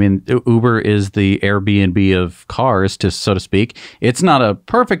Uber. I mean, Uber is the Airbnb of cars, so to speak. It's not a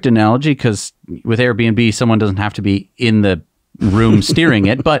perfect analogy because with Airbnb, someone doesn't have to be in the room steering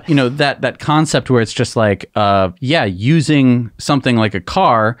it, but you know, that concept where it's just like using something like a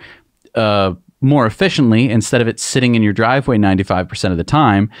car more efficiently instead of it sitting in your driveway 95% of the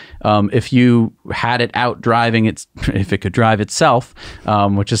time. If you had it out driving, if it could drive itself,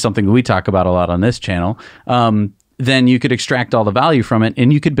 which is something we talk about a lot on this channel, then you could extract all the value from it,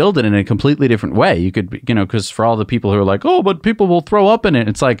 and you could build it in a completely different way. You could, you know, because for all the people who are like, oh, but people will throw up in it.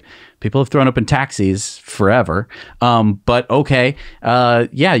 It's like, people have thrown up in taxis forever. But okay,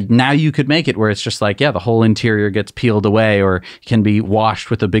 now you could make it where it's just like, the whole interior gets peeled away or can be washed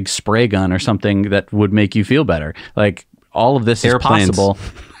with a big spray gun or something that would make you feel better. Like, all of this is possible.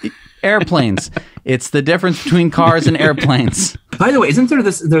 Airplanes. It's the difference between cars and airplanes. By the way, isn't there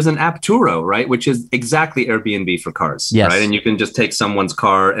there's an app Turo, right? Which is exactly Airbnb for cars, right? And you can just take someone's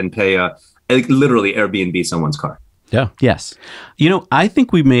car and pay literally Airbnb someone's car. Yeah. Yes. You know, I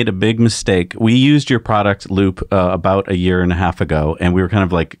think we made a big mistake. We used your product, Loop, about a year and a half ago, and we were kind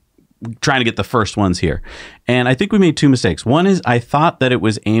of like trying to get the first ones here. And I think we made two mistakes. One is I thought that it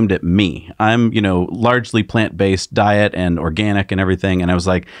was aimed at me. I'm, largely plant-based diet and organic and everything. And I was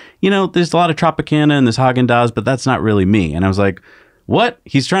like, there's a lot of Tropicana and this Haagen-Dazs, but that's not really me. And I was like, what?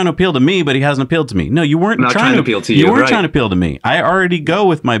 He's trying to appeal to me, but he hasn't appealed to me. No, you weren't trying to appeal to you. You weren't trying to appeal to me. I already go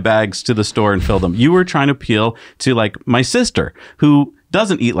with my bags to the store and fill them. You were trying to appeal to like my sister who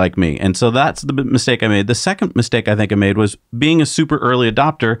doesn't eat like me. And so that's the mistake I made. The second mistake I think I made was being a super early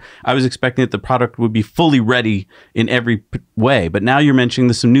adopter. I was expecting that the product would be fully ready in every way. But now you're mentioning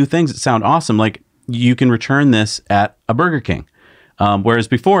there's some new things that sound awesome. Like you can return this at a Burger King. Whereas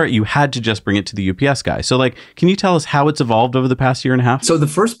before you had to just bring it to the UPS guy. So like, can you tell us how it's evolved over the past year and a half? So the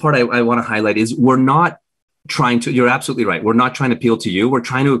first part I want to highlight is we're not trying to, you're absolutely right. We're not trying to appeal to you. We're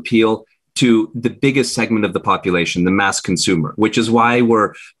trying to appeal to the biggest segment of the population, the mass consumer, which is why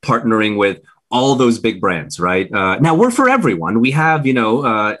we're partnering with all those big brands, right? Now we're for everyone. We have,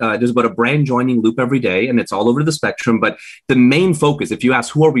 there's about a brand joining Loop every day, and it's all over the spectrum. But the main focus, if you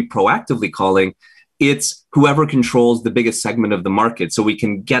ask who are we proactively calling, it's whoever controls the biggest segment of the market so we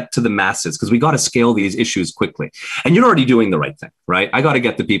can get to the masses, because we got to scale these issues quickly. And you're already doing the right thing, right? I got to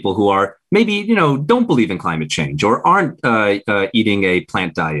get the people who are maybe, don't believe in climate change or aren't eating a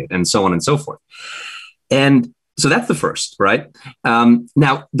plant diet and so on and so forth. And so that's the first, right?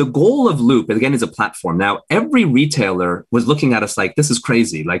 Now, the goal of Loop, again, is a platform. Now, every retailer was looking at us like, this is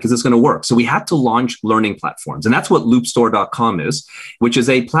crazy. Like, is this going to work? So we had to launch learning platforms. And that's what loopstore.com is, which is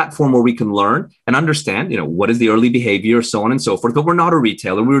a platform where we can learn and understand, what is the early behavior, so on and so forth. But we're not a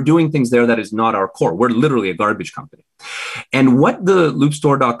retailer. We were doing things there that is not our core. We're literally a garbage company. And what the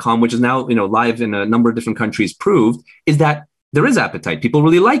loopstore.com, which is now, live in a number of different countries, proved is that there is appetite. People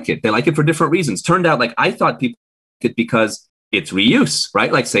really like it. They like it for different reasons. Turned out, like, I thought people it because it's reuse,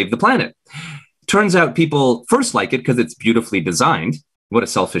 right? Like save the planet. Turns out people first like it because it's beautifully designed. What a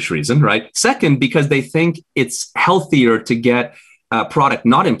selfish reason, right? Second, because they think it's healthier to get a product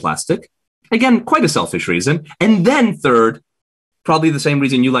not in plastic. Again, quite a selfish reason. And then third, probably the same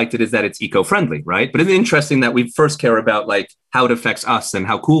reason you liked it is that it's eco-friendly, right? But it's interesting that we first care about like how it affects us and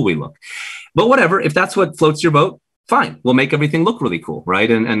how cool we look. But whatever, if that's what floats your boat, fine, we'll make everything look really cool, right?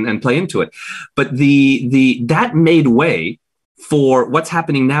 And play into it. But that made way for what's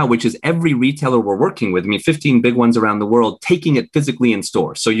happening now, which is every retailer we're working with, 15 big ones around the world, taking it physically in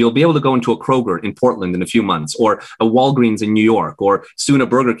store. So you'll be able to go into a Kroger in Portland in a few months, or a Walgreens in New York, or soon a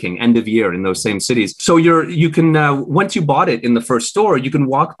Burger King end of year in those same cities. So you can, once you bought it in the first store, you can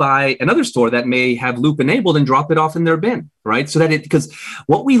walk by another store that may have Loop enabled and drop it off in their bin, right? So that because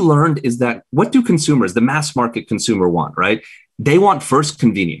what we learned is that what do consumers, the mass market consumer want, right? They want first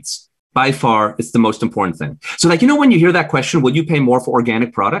convenience. By far, it's the most important thing. So like, when you hear that question, will you pay more for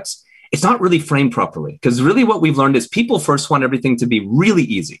organic products? It's not really framed properly, because really what we've learned is people first want everything to be really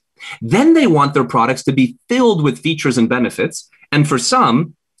easy. Then they want their products to be filled with features and benefits. And for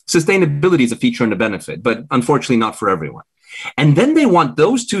some, sustainability is a feature and a benefit, but unfortunately not for everyone. And then they want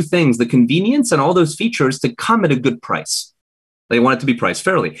those two things, the convenience and all those features, to come at a good price. They want it to be priced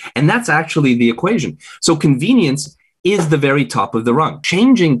fairly. And that's actually the equation. So convenience is the very top of the rung.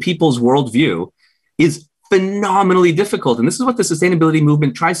 Changing people's worldview is phenomenally difficult. And this is what the sustainability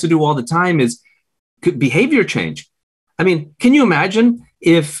movement tries to do all the time is behavior change. I mean, can you imagine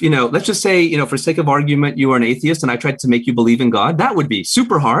if, let's just say, for sake of argument, you are an atheist and I tried to make you believe in God? That would be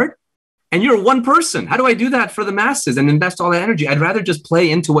super hard. And you're one person. How do I do that for the masses and invest all that energy? I'd rather just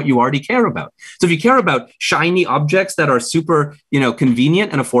play into what you already care about. So if you care about shiny objects that are super,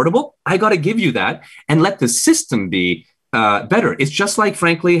 convenient and affordable, I got to give you that and let the system be better. It's just like,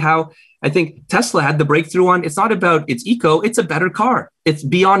 frankly, how I think Tesla had the breakthrough on, it's not about it's eco, it's a better car. It's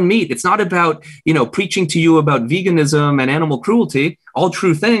beyond meat. It's not about, preaching to you about veganism and animal cruelty, all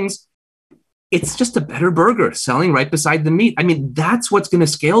true things. It's just a better burger selling right beside the meat. I mean, that's what's going to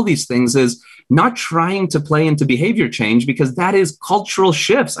scale these things, is not trying to play into behavior change, because that is cultural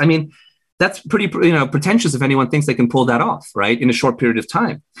shifts. I mean, that's pretty, pretentious if anyone thinks they can pull that off, right, in a short period of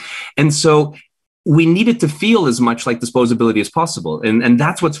time. And so we need it to feel as much like disposability as possible. And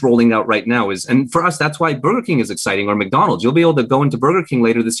that's what's rolling out right now and for us, that's why Burger King is exciting, or McDonald's. You'll be able to go into Burger King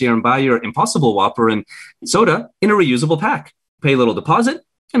later this year and buy your Impossible Whopper and soda in a reusable pack, pay a little deposit,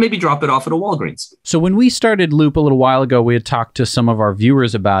 and maybe drop it off at a Walgreens. So when we started Loop a little while ago, we had talked to some of our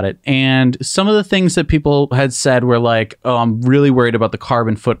viewers about it. And some of the things that people had said were like, oh, I'm really worried about the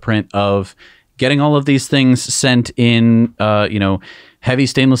carbon footprint of getting all of these things sent in, heavy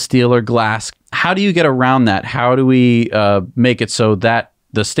stainless steel or glass. How do you get around that? How do we make it so that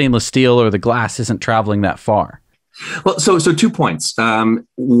the stainless steel or the glass isn't traveling that far? Well, so 2 points.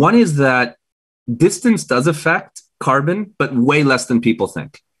 One is that distance does affect carbon, but way less than people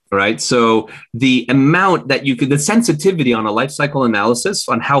think, right? So the amount that the sensitivity on a life cycle analysis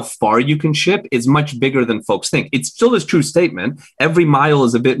on how far you can ship is much bigger than folks think. It's still a true statement. Every mile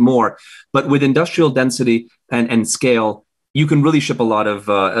is a bit more, but with industrial density and scale, you can really ship a lot of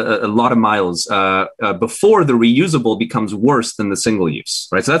miles before the reusable becomes worse than the single use,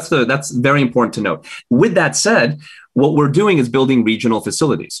 right? So that's very important to note. With that said, what we're doing is building regional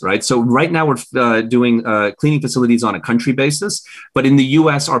facilities, right? So right now we're doing cleaning facilities on a country basis, but in the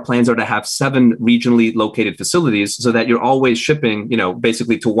US, our plans are to have 7 regionally located facilities so that you're always shipping,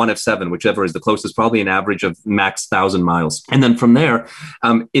 basically to one of 7, whichever is the closest, probably an average of max 1,000 miles. And then from there,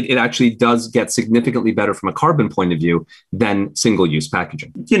 it actually does get significantly better from a carbon point of view than single-use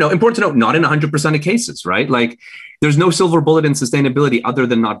packaging. Important to note, not in 100% of cases, right? Like, there's no silver bullet in sustainability other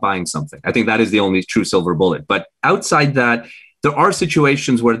than not buying something. I think that is the only true silver bullet. But outside that, there are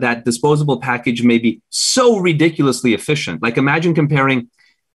situations where that disposable package may be so ridiculously efficient. Like, imagine comparing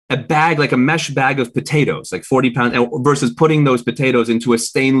a bag, like a mesh bag of potatoes, like 40 pounds, versus putting those potatoes into a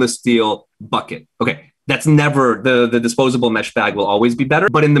stainless steel bucket. Okay, that's never, the disposable mesh bag will always be better.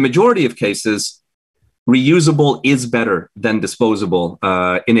 But in the majority of cases, reusable is better than disposable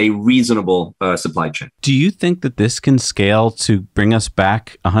in a reasonable supply chain. Do you think that this can scale to bring us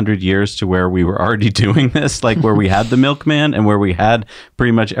back 100 years to where we were already doing this, like where we had the milkman and where we had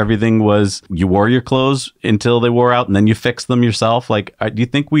pretty much everything was you wore your clothes until they wore out and then you fixed them yourself? Like, do you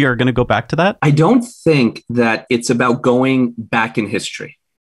think we are going to go back to that? I don't think that it's about going back in history,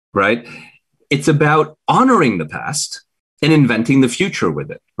 right? It's about honoring the past and inventing the future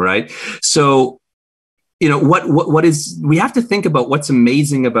with it, right? So what is, we have to think about what's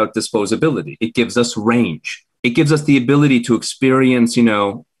amazing about disposability. It gives us range. It gives us the ability to experience,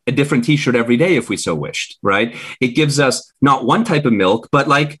 a different t-shirt every day if we so wished, right? It gives us not one type of milk, but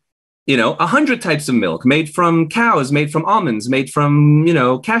 100 types of milk made from cows, made from almonds, made from,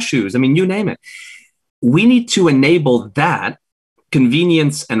 cashews. I mean, you name it. We need to enable that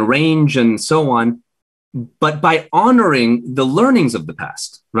convenience and range and so on, but by honoring the learnings of the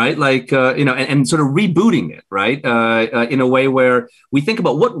past, right? Like, and sort of rebooting it, right? In a way where we think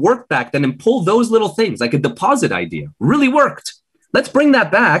about what worked back then and pull those little things, like a deposit idea really worked. Let's bring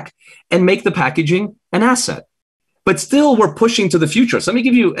that back and make the packaging an asset. But still, we're pushing to the future. So let me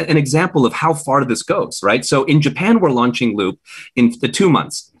give you an example of how far this goes, right? So in Japan, we're launching Loop in the 2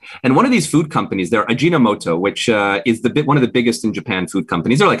 months. And one of these food companies, they're Ajinomoto, which is one of the biggest in Japan food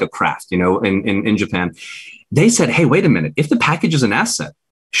companies. They're like a craft, in Japan. They said, hey, wait a minute. If the package is an asset,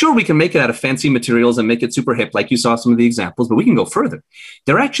 sure, we can make it out of fancy materials and make it super hip, like you saw some of the examples, but we can go further.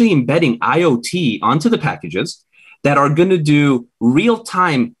 They're actually embedding IoT onto the packages that are going to do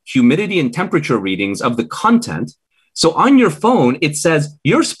real-time humidity and temperature readings of the content. So on your phone, it says,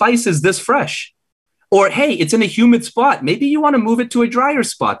 your spice is this fresh. Or, hey, it's in a humid spot. Maybe you want to move it to a drier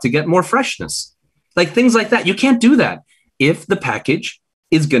spot to get more freshness. Like things like that. You can't do that if the package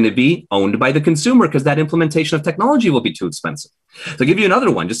is going to be owned by the consumer, because that implementation of technology will be too expensive. So I'll give you another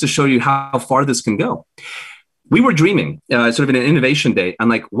one just to show you how far this can go. we were dreaming sort of in an innovation day. I'm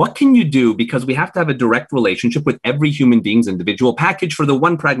like, what can you do? Because we have to have a direct relationship with every human being's individual package for the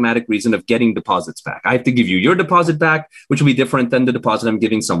one pragmatic reason of getting deposits back. I have to give you your deposit back, which will be different than the deposit I'm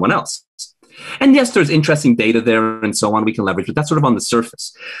giving someone else. And yes, there's interesting data there and so on we can leverage, but that's sort of on the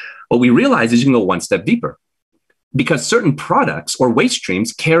surface. What we realize is you can go one step deeper because certain products or waste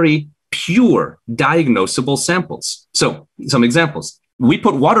streams carry pure diagnosable samples. So some examples. We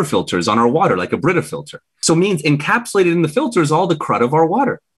put water filters on our water, like a Brita filter. So it means encapsulated in the filter is all the crud of our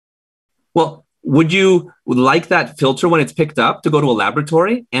water. Well, would you like that filter when it's picked up to go to a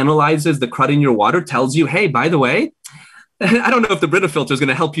laboratory, analyzes the crud in your water, tells you, hey, by the way, I don't know if the Brita filter is going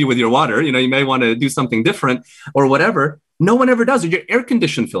to help you with your water. You know, you may want to do something different or whatever. No one ever does. Or your air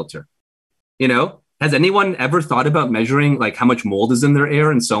conditioned filter, you know, has anyone ever thought about measuring like how much mold is in their air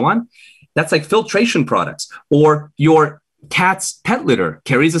and so on? That's like filtration products. Or your cat's pet litter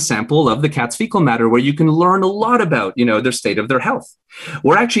carries a sample of the cat's fecal matter where you can learn a lot about, you know, their state of their health.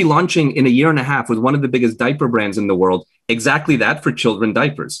 We're actually launching in a year and a half with one of the biggest diaper brands in the world, exactly that for children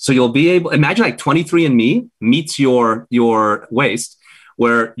diapers. So you'll be able, imagine like 23andMe meets your waste,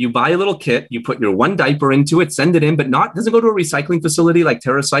 where you buy a little kit, you put your one diaper into it, send it in, but doesn't go to a recycling facility like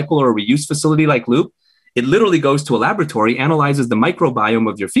TerraCycle or a reuse facility like Loop. It literally goes to a laboratory, analyzes the microbiome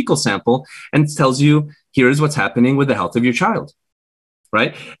of your fecal sample, and tells you, here's what's happening with the health of your child,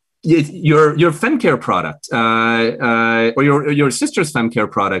 right? Your FemCare product or your sister's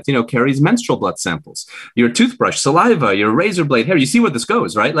FemCare product, you know, carries menstrual blood samples. Your toothbrush, saliva, your razor blade hair. You see where this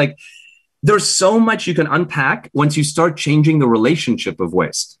goes, right? Like, there's so much you can unpack once you start changing the relationship of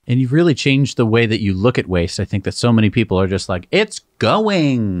waste. And you've really changed the way that you look at waste. I think that so many people are just like, it's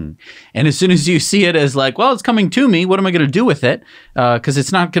going. And as soon as you see it as like, well, it's coming to me, what am I going to do with it? Because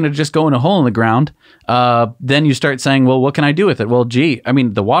it's not going to just go in a hole in the ground. Then you start saying, well, what can I do with it? Well, gee, I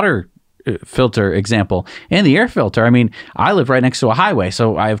mean, the water filter example and the air filter. I mean, I live right next to a highway,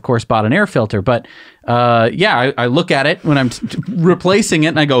 so I of course bought an air filter, but I look at it when I'm replacing it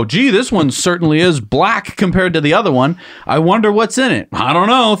and I go, gee, this one certainly is black compared to the other one. I wonder what's in it. I don't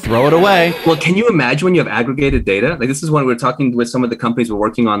know. Throw it away. Well, can you imagine when you have aggregated data? Like, this is when we're talking with some of the companies we're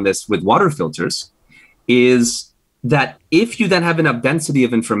working on this with water filters, is that if you then have enough density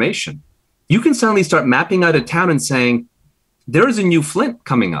of information, you can suddenly start mapping out a town and saying, there is a new Flint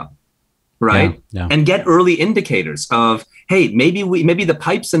coming up. Right. Yeah. And get early indicators of, hey, maybe the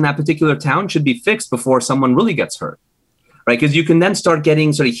pipes in that particular town should be fixed before someone really gets hurt. Right. Because you can then start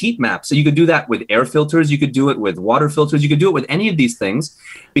getting sort of heat maps. So you could do that with air filters. You could do it with water filters. You could do it with any of these things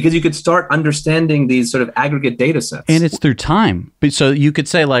because you could start understanding these sort of aggregate data sets. And it's through time. So you could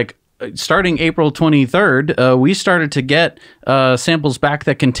say, like, starting April 23rd, we started to get samples back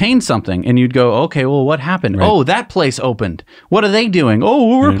that contained something. And you'd go, okay, well, what happened? Right. Oh, that place opened. What are they doing?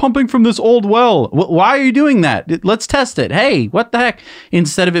 Oh, we're pumping from this old well. Why are you doing that? Let's test it. Hey, what the heck?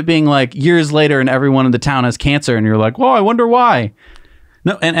 Instead of it being like years later and everyone in the town has cancer and you're like, well, I wonder why.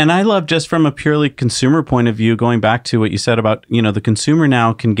 No, and I love, just from a purely consumer point of view, going back to what you said about, you know, the consumer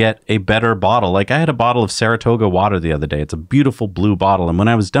now can get a better bottle. Like, I had a bottle of Saratoga water the other day. It's a beautiful blue bottle. And when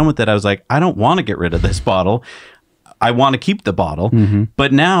I was done with it, I was like, I don't want to get rid of this bottle. I want to keep the bottle. Mm-hmm.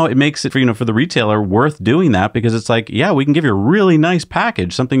 But now it makes it, for the retailer, worth doing that, because it's like, yeah, we can give you a really nice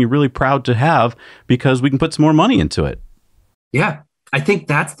package, something you're really proud to have, because we can put some more money into it. Yeah. I think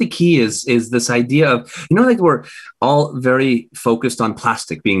that's the key is this idea of, like, we're all very focused on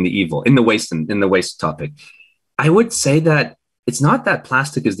plastic being the evil in the waste topic. I would say that it's not that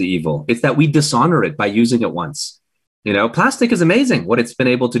plastic is the evil. It's that we dishonor it by using it once. Plastic is amazing what it's been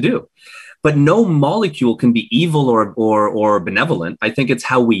able to do, but no molecule can be evil or benevolent. I think it's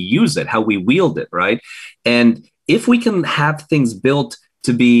how we use it, how we wield it, right? And if we can have things built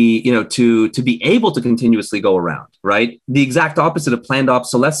to be, to be able to continuously go around, right? The exact opposite of planned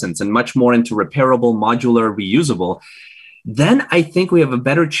obsolescence and much more into repairable, modular, reusable, then I think we have a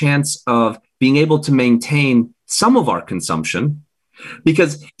better chance of being able to maintain some of our consumption.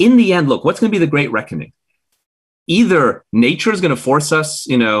 Because in the end, look, what's going to be the great reckoning? Either nature is going to force us,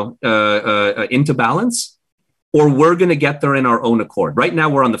 into balance, or we're going to get there in our own accord. Right now,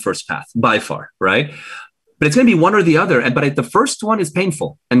 we're on the first path by far, right? But it's going to be one or the other. But the first one is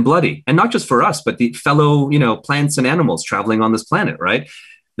painful and bloody, and not just for us, but the fellow, plants and animals traveling on this planet, right?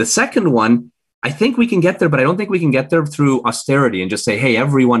 The second one, I think we can get there, but I don't think we can get there through austerity and just say, hey,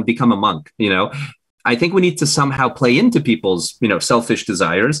 everyone become a monk. I think we need to somehow play into people's, selfish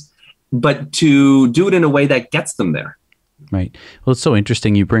desires, but to do it in a way that gets them there. Right. Well, it's so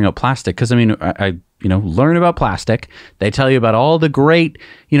interesting you bring up plastic because, I mean, I learn about plastic. They tell you about all the great,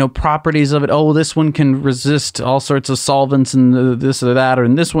 properties of it. Oh, this one can resist all sorts of solvents and this or that,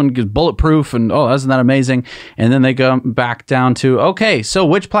 and this one is bulletproof, and oh, isn't that amazing? And then they go back down to, okay, so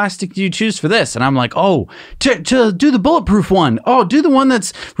which plastic do you choose for this? And I'm like, oh, to do the bulletproof one. Oh, do the one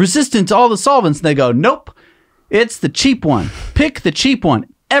that's resistant to all the solvents. And they go, nope, it's the cheap one. Pick the cheap one.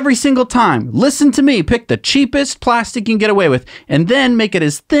 Every single time. Listen to me. Pick the cheapest plastic you can get away with and then make it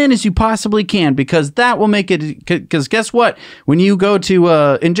as thin as you possibly can, because that will make it, because guess what? When you go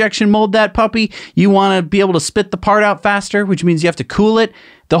to injection mold that puppy, you want to be able to spit the part out faster, which means you have to cool it.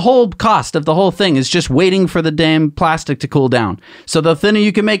 The whole cost of the whole thing is just waiting for the damn plastic to cool down. So the thinner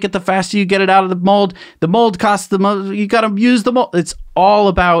you can make it, the faster you get it out of the mold. The mold costs the most. You got to use the mold. It's all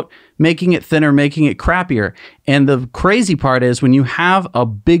about making it thinner, making it crappier. And the crazy part is when you have a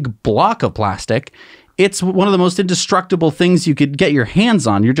big block of plastic, it's one of the most indestructible things you could get your hands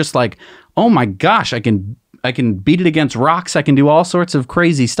on. You're just like, oh my gosh, I can beat it against rocks. I can do all sorts of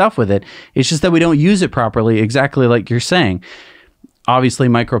crazy stuff with it. It's just that we don't use it properly, exactly like you're saying. Obviously,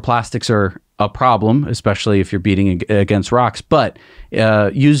 microplastics are a problem, especially if you're beating against rocks. But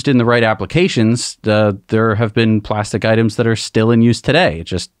used in the right applications, there have been plastic items that are still in use today. It's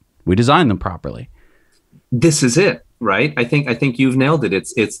just we designed them properly. This is it, right? I think you've nailed it.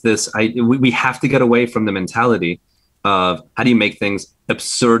 It's this. We have to get away from the mentality of how do you make things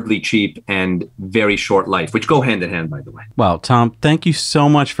absurdly cheap and very short life, which go hand in hand, by the way. Wow, Tom, thank you so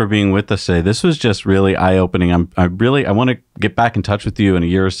much for being with us today. This was just really eye-opening. I want to get back in touch with you in a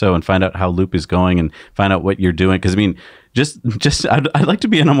year or so and find out how Loop is going and find out what you're doing. Because I mean, I'd like to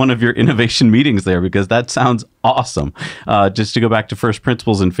be in one of your innovation meetings there, because that sounds awesome. Just to go back to first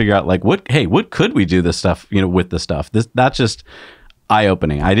principles and figure out like what could we do this stuff, with this stuff. That's just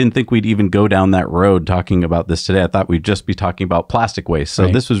eye-opening. I didn't think we'd even go down that road talking about this today. I thought we'd just be talking about plastic waste. So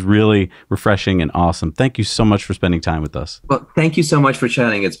This was really refreshing and awesome. Thank you so much for spending time with us. Well, thank you so much for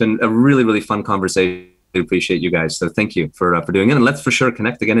chatting. It's been a really, really fun conversation. I appreciate you guys. So thank you for doing it. And let's for sure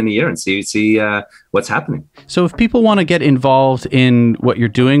connect again in a year and see what's happening. So if people want to get involved in what you're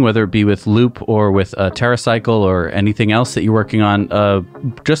doing, whether it be with Loop or with TerraCycle or anything else that you're working on,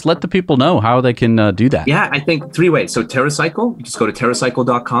 just let the people know how they can do that. Yeah, I think 3 ways. So TerraCycle, you just go to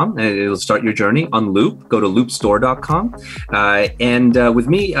TerraCycle.com and it'll start your journey. On Loop, go to loopstore.com. And with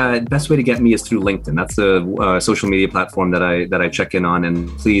me, the best way to get me is through LinkedIn. That's the social media platform that I check in on. And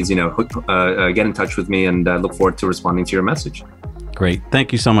please, get in touch with me, and look forward to responding to your message. Great.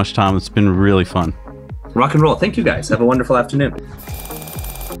 Thank you so much, Tom. It's been really fun. Rock and roll. Thank you, guys. Have a wonderful afternoon.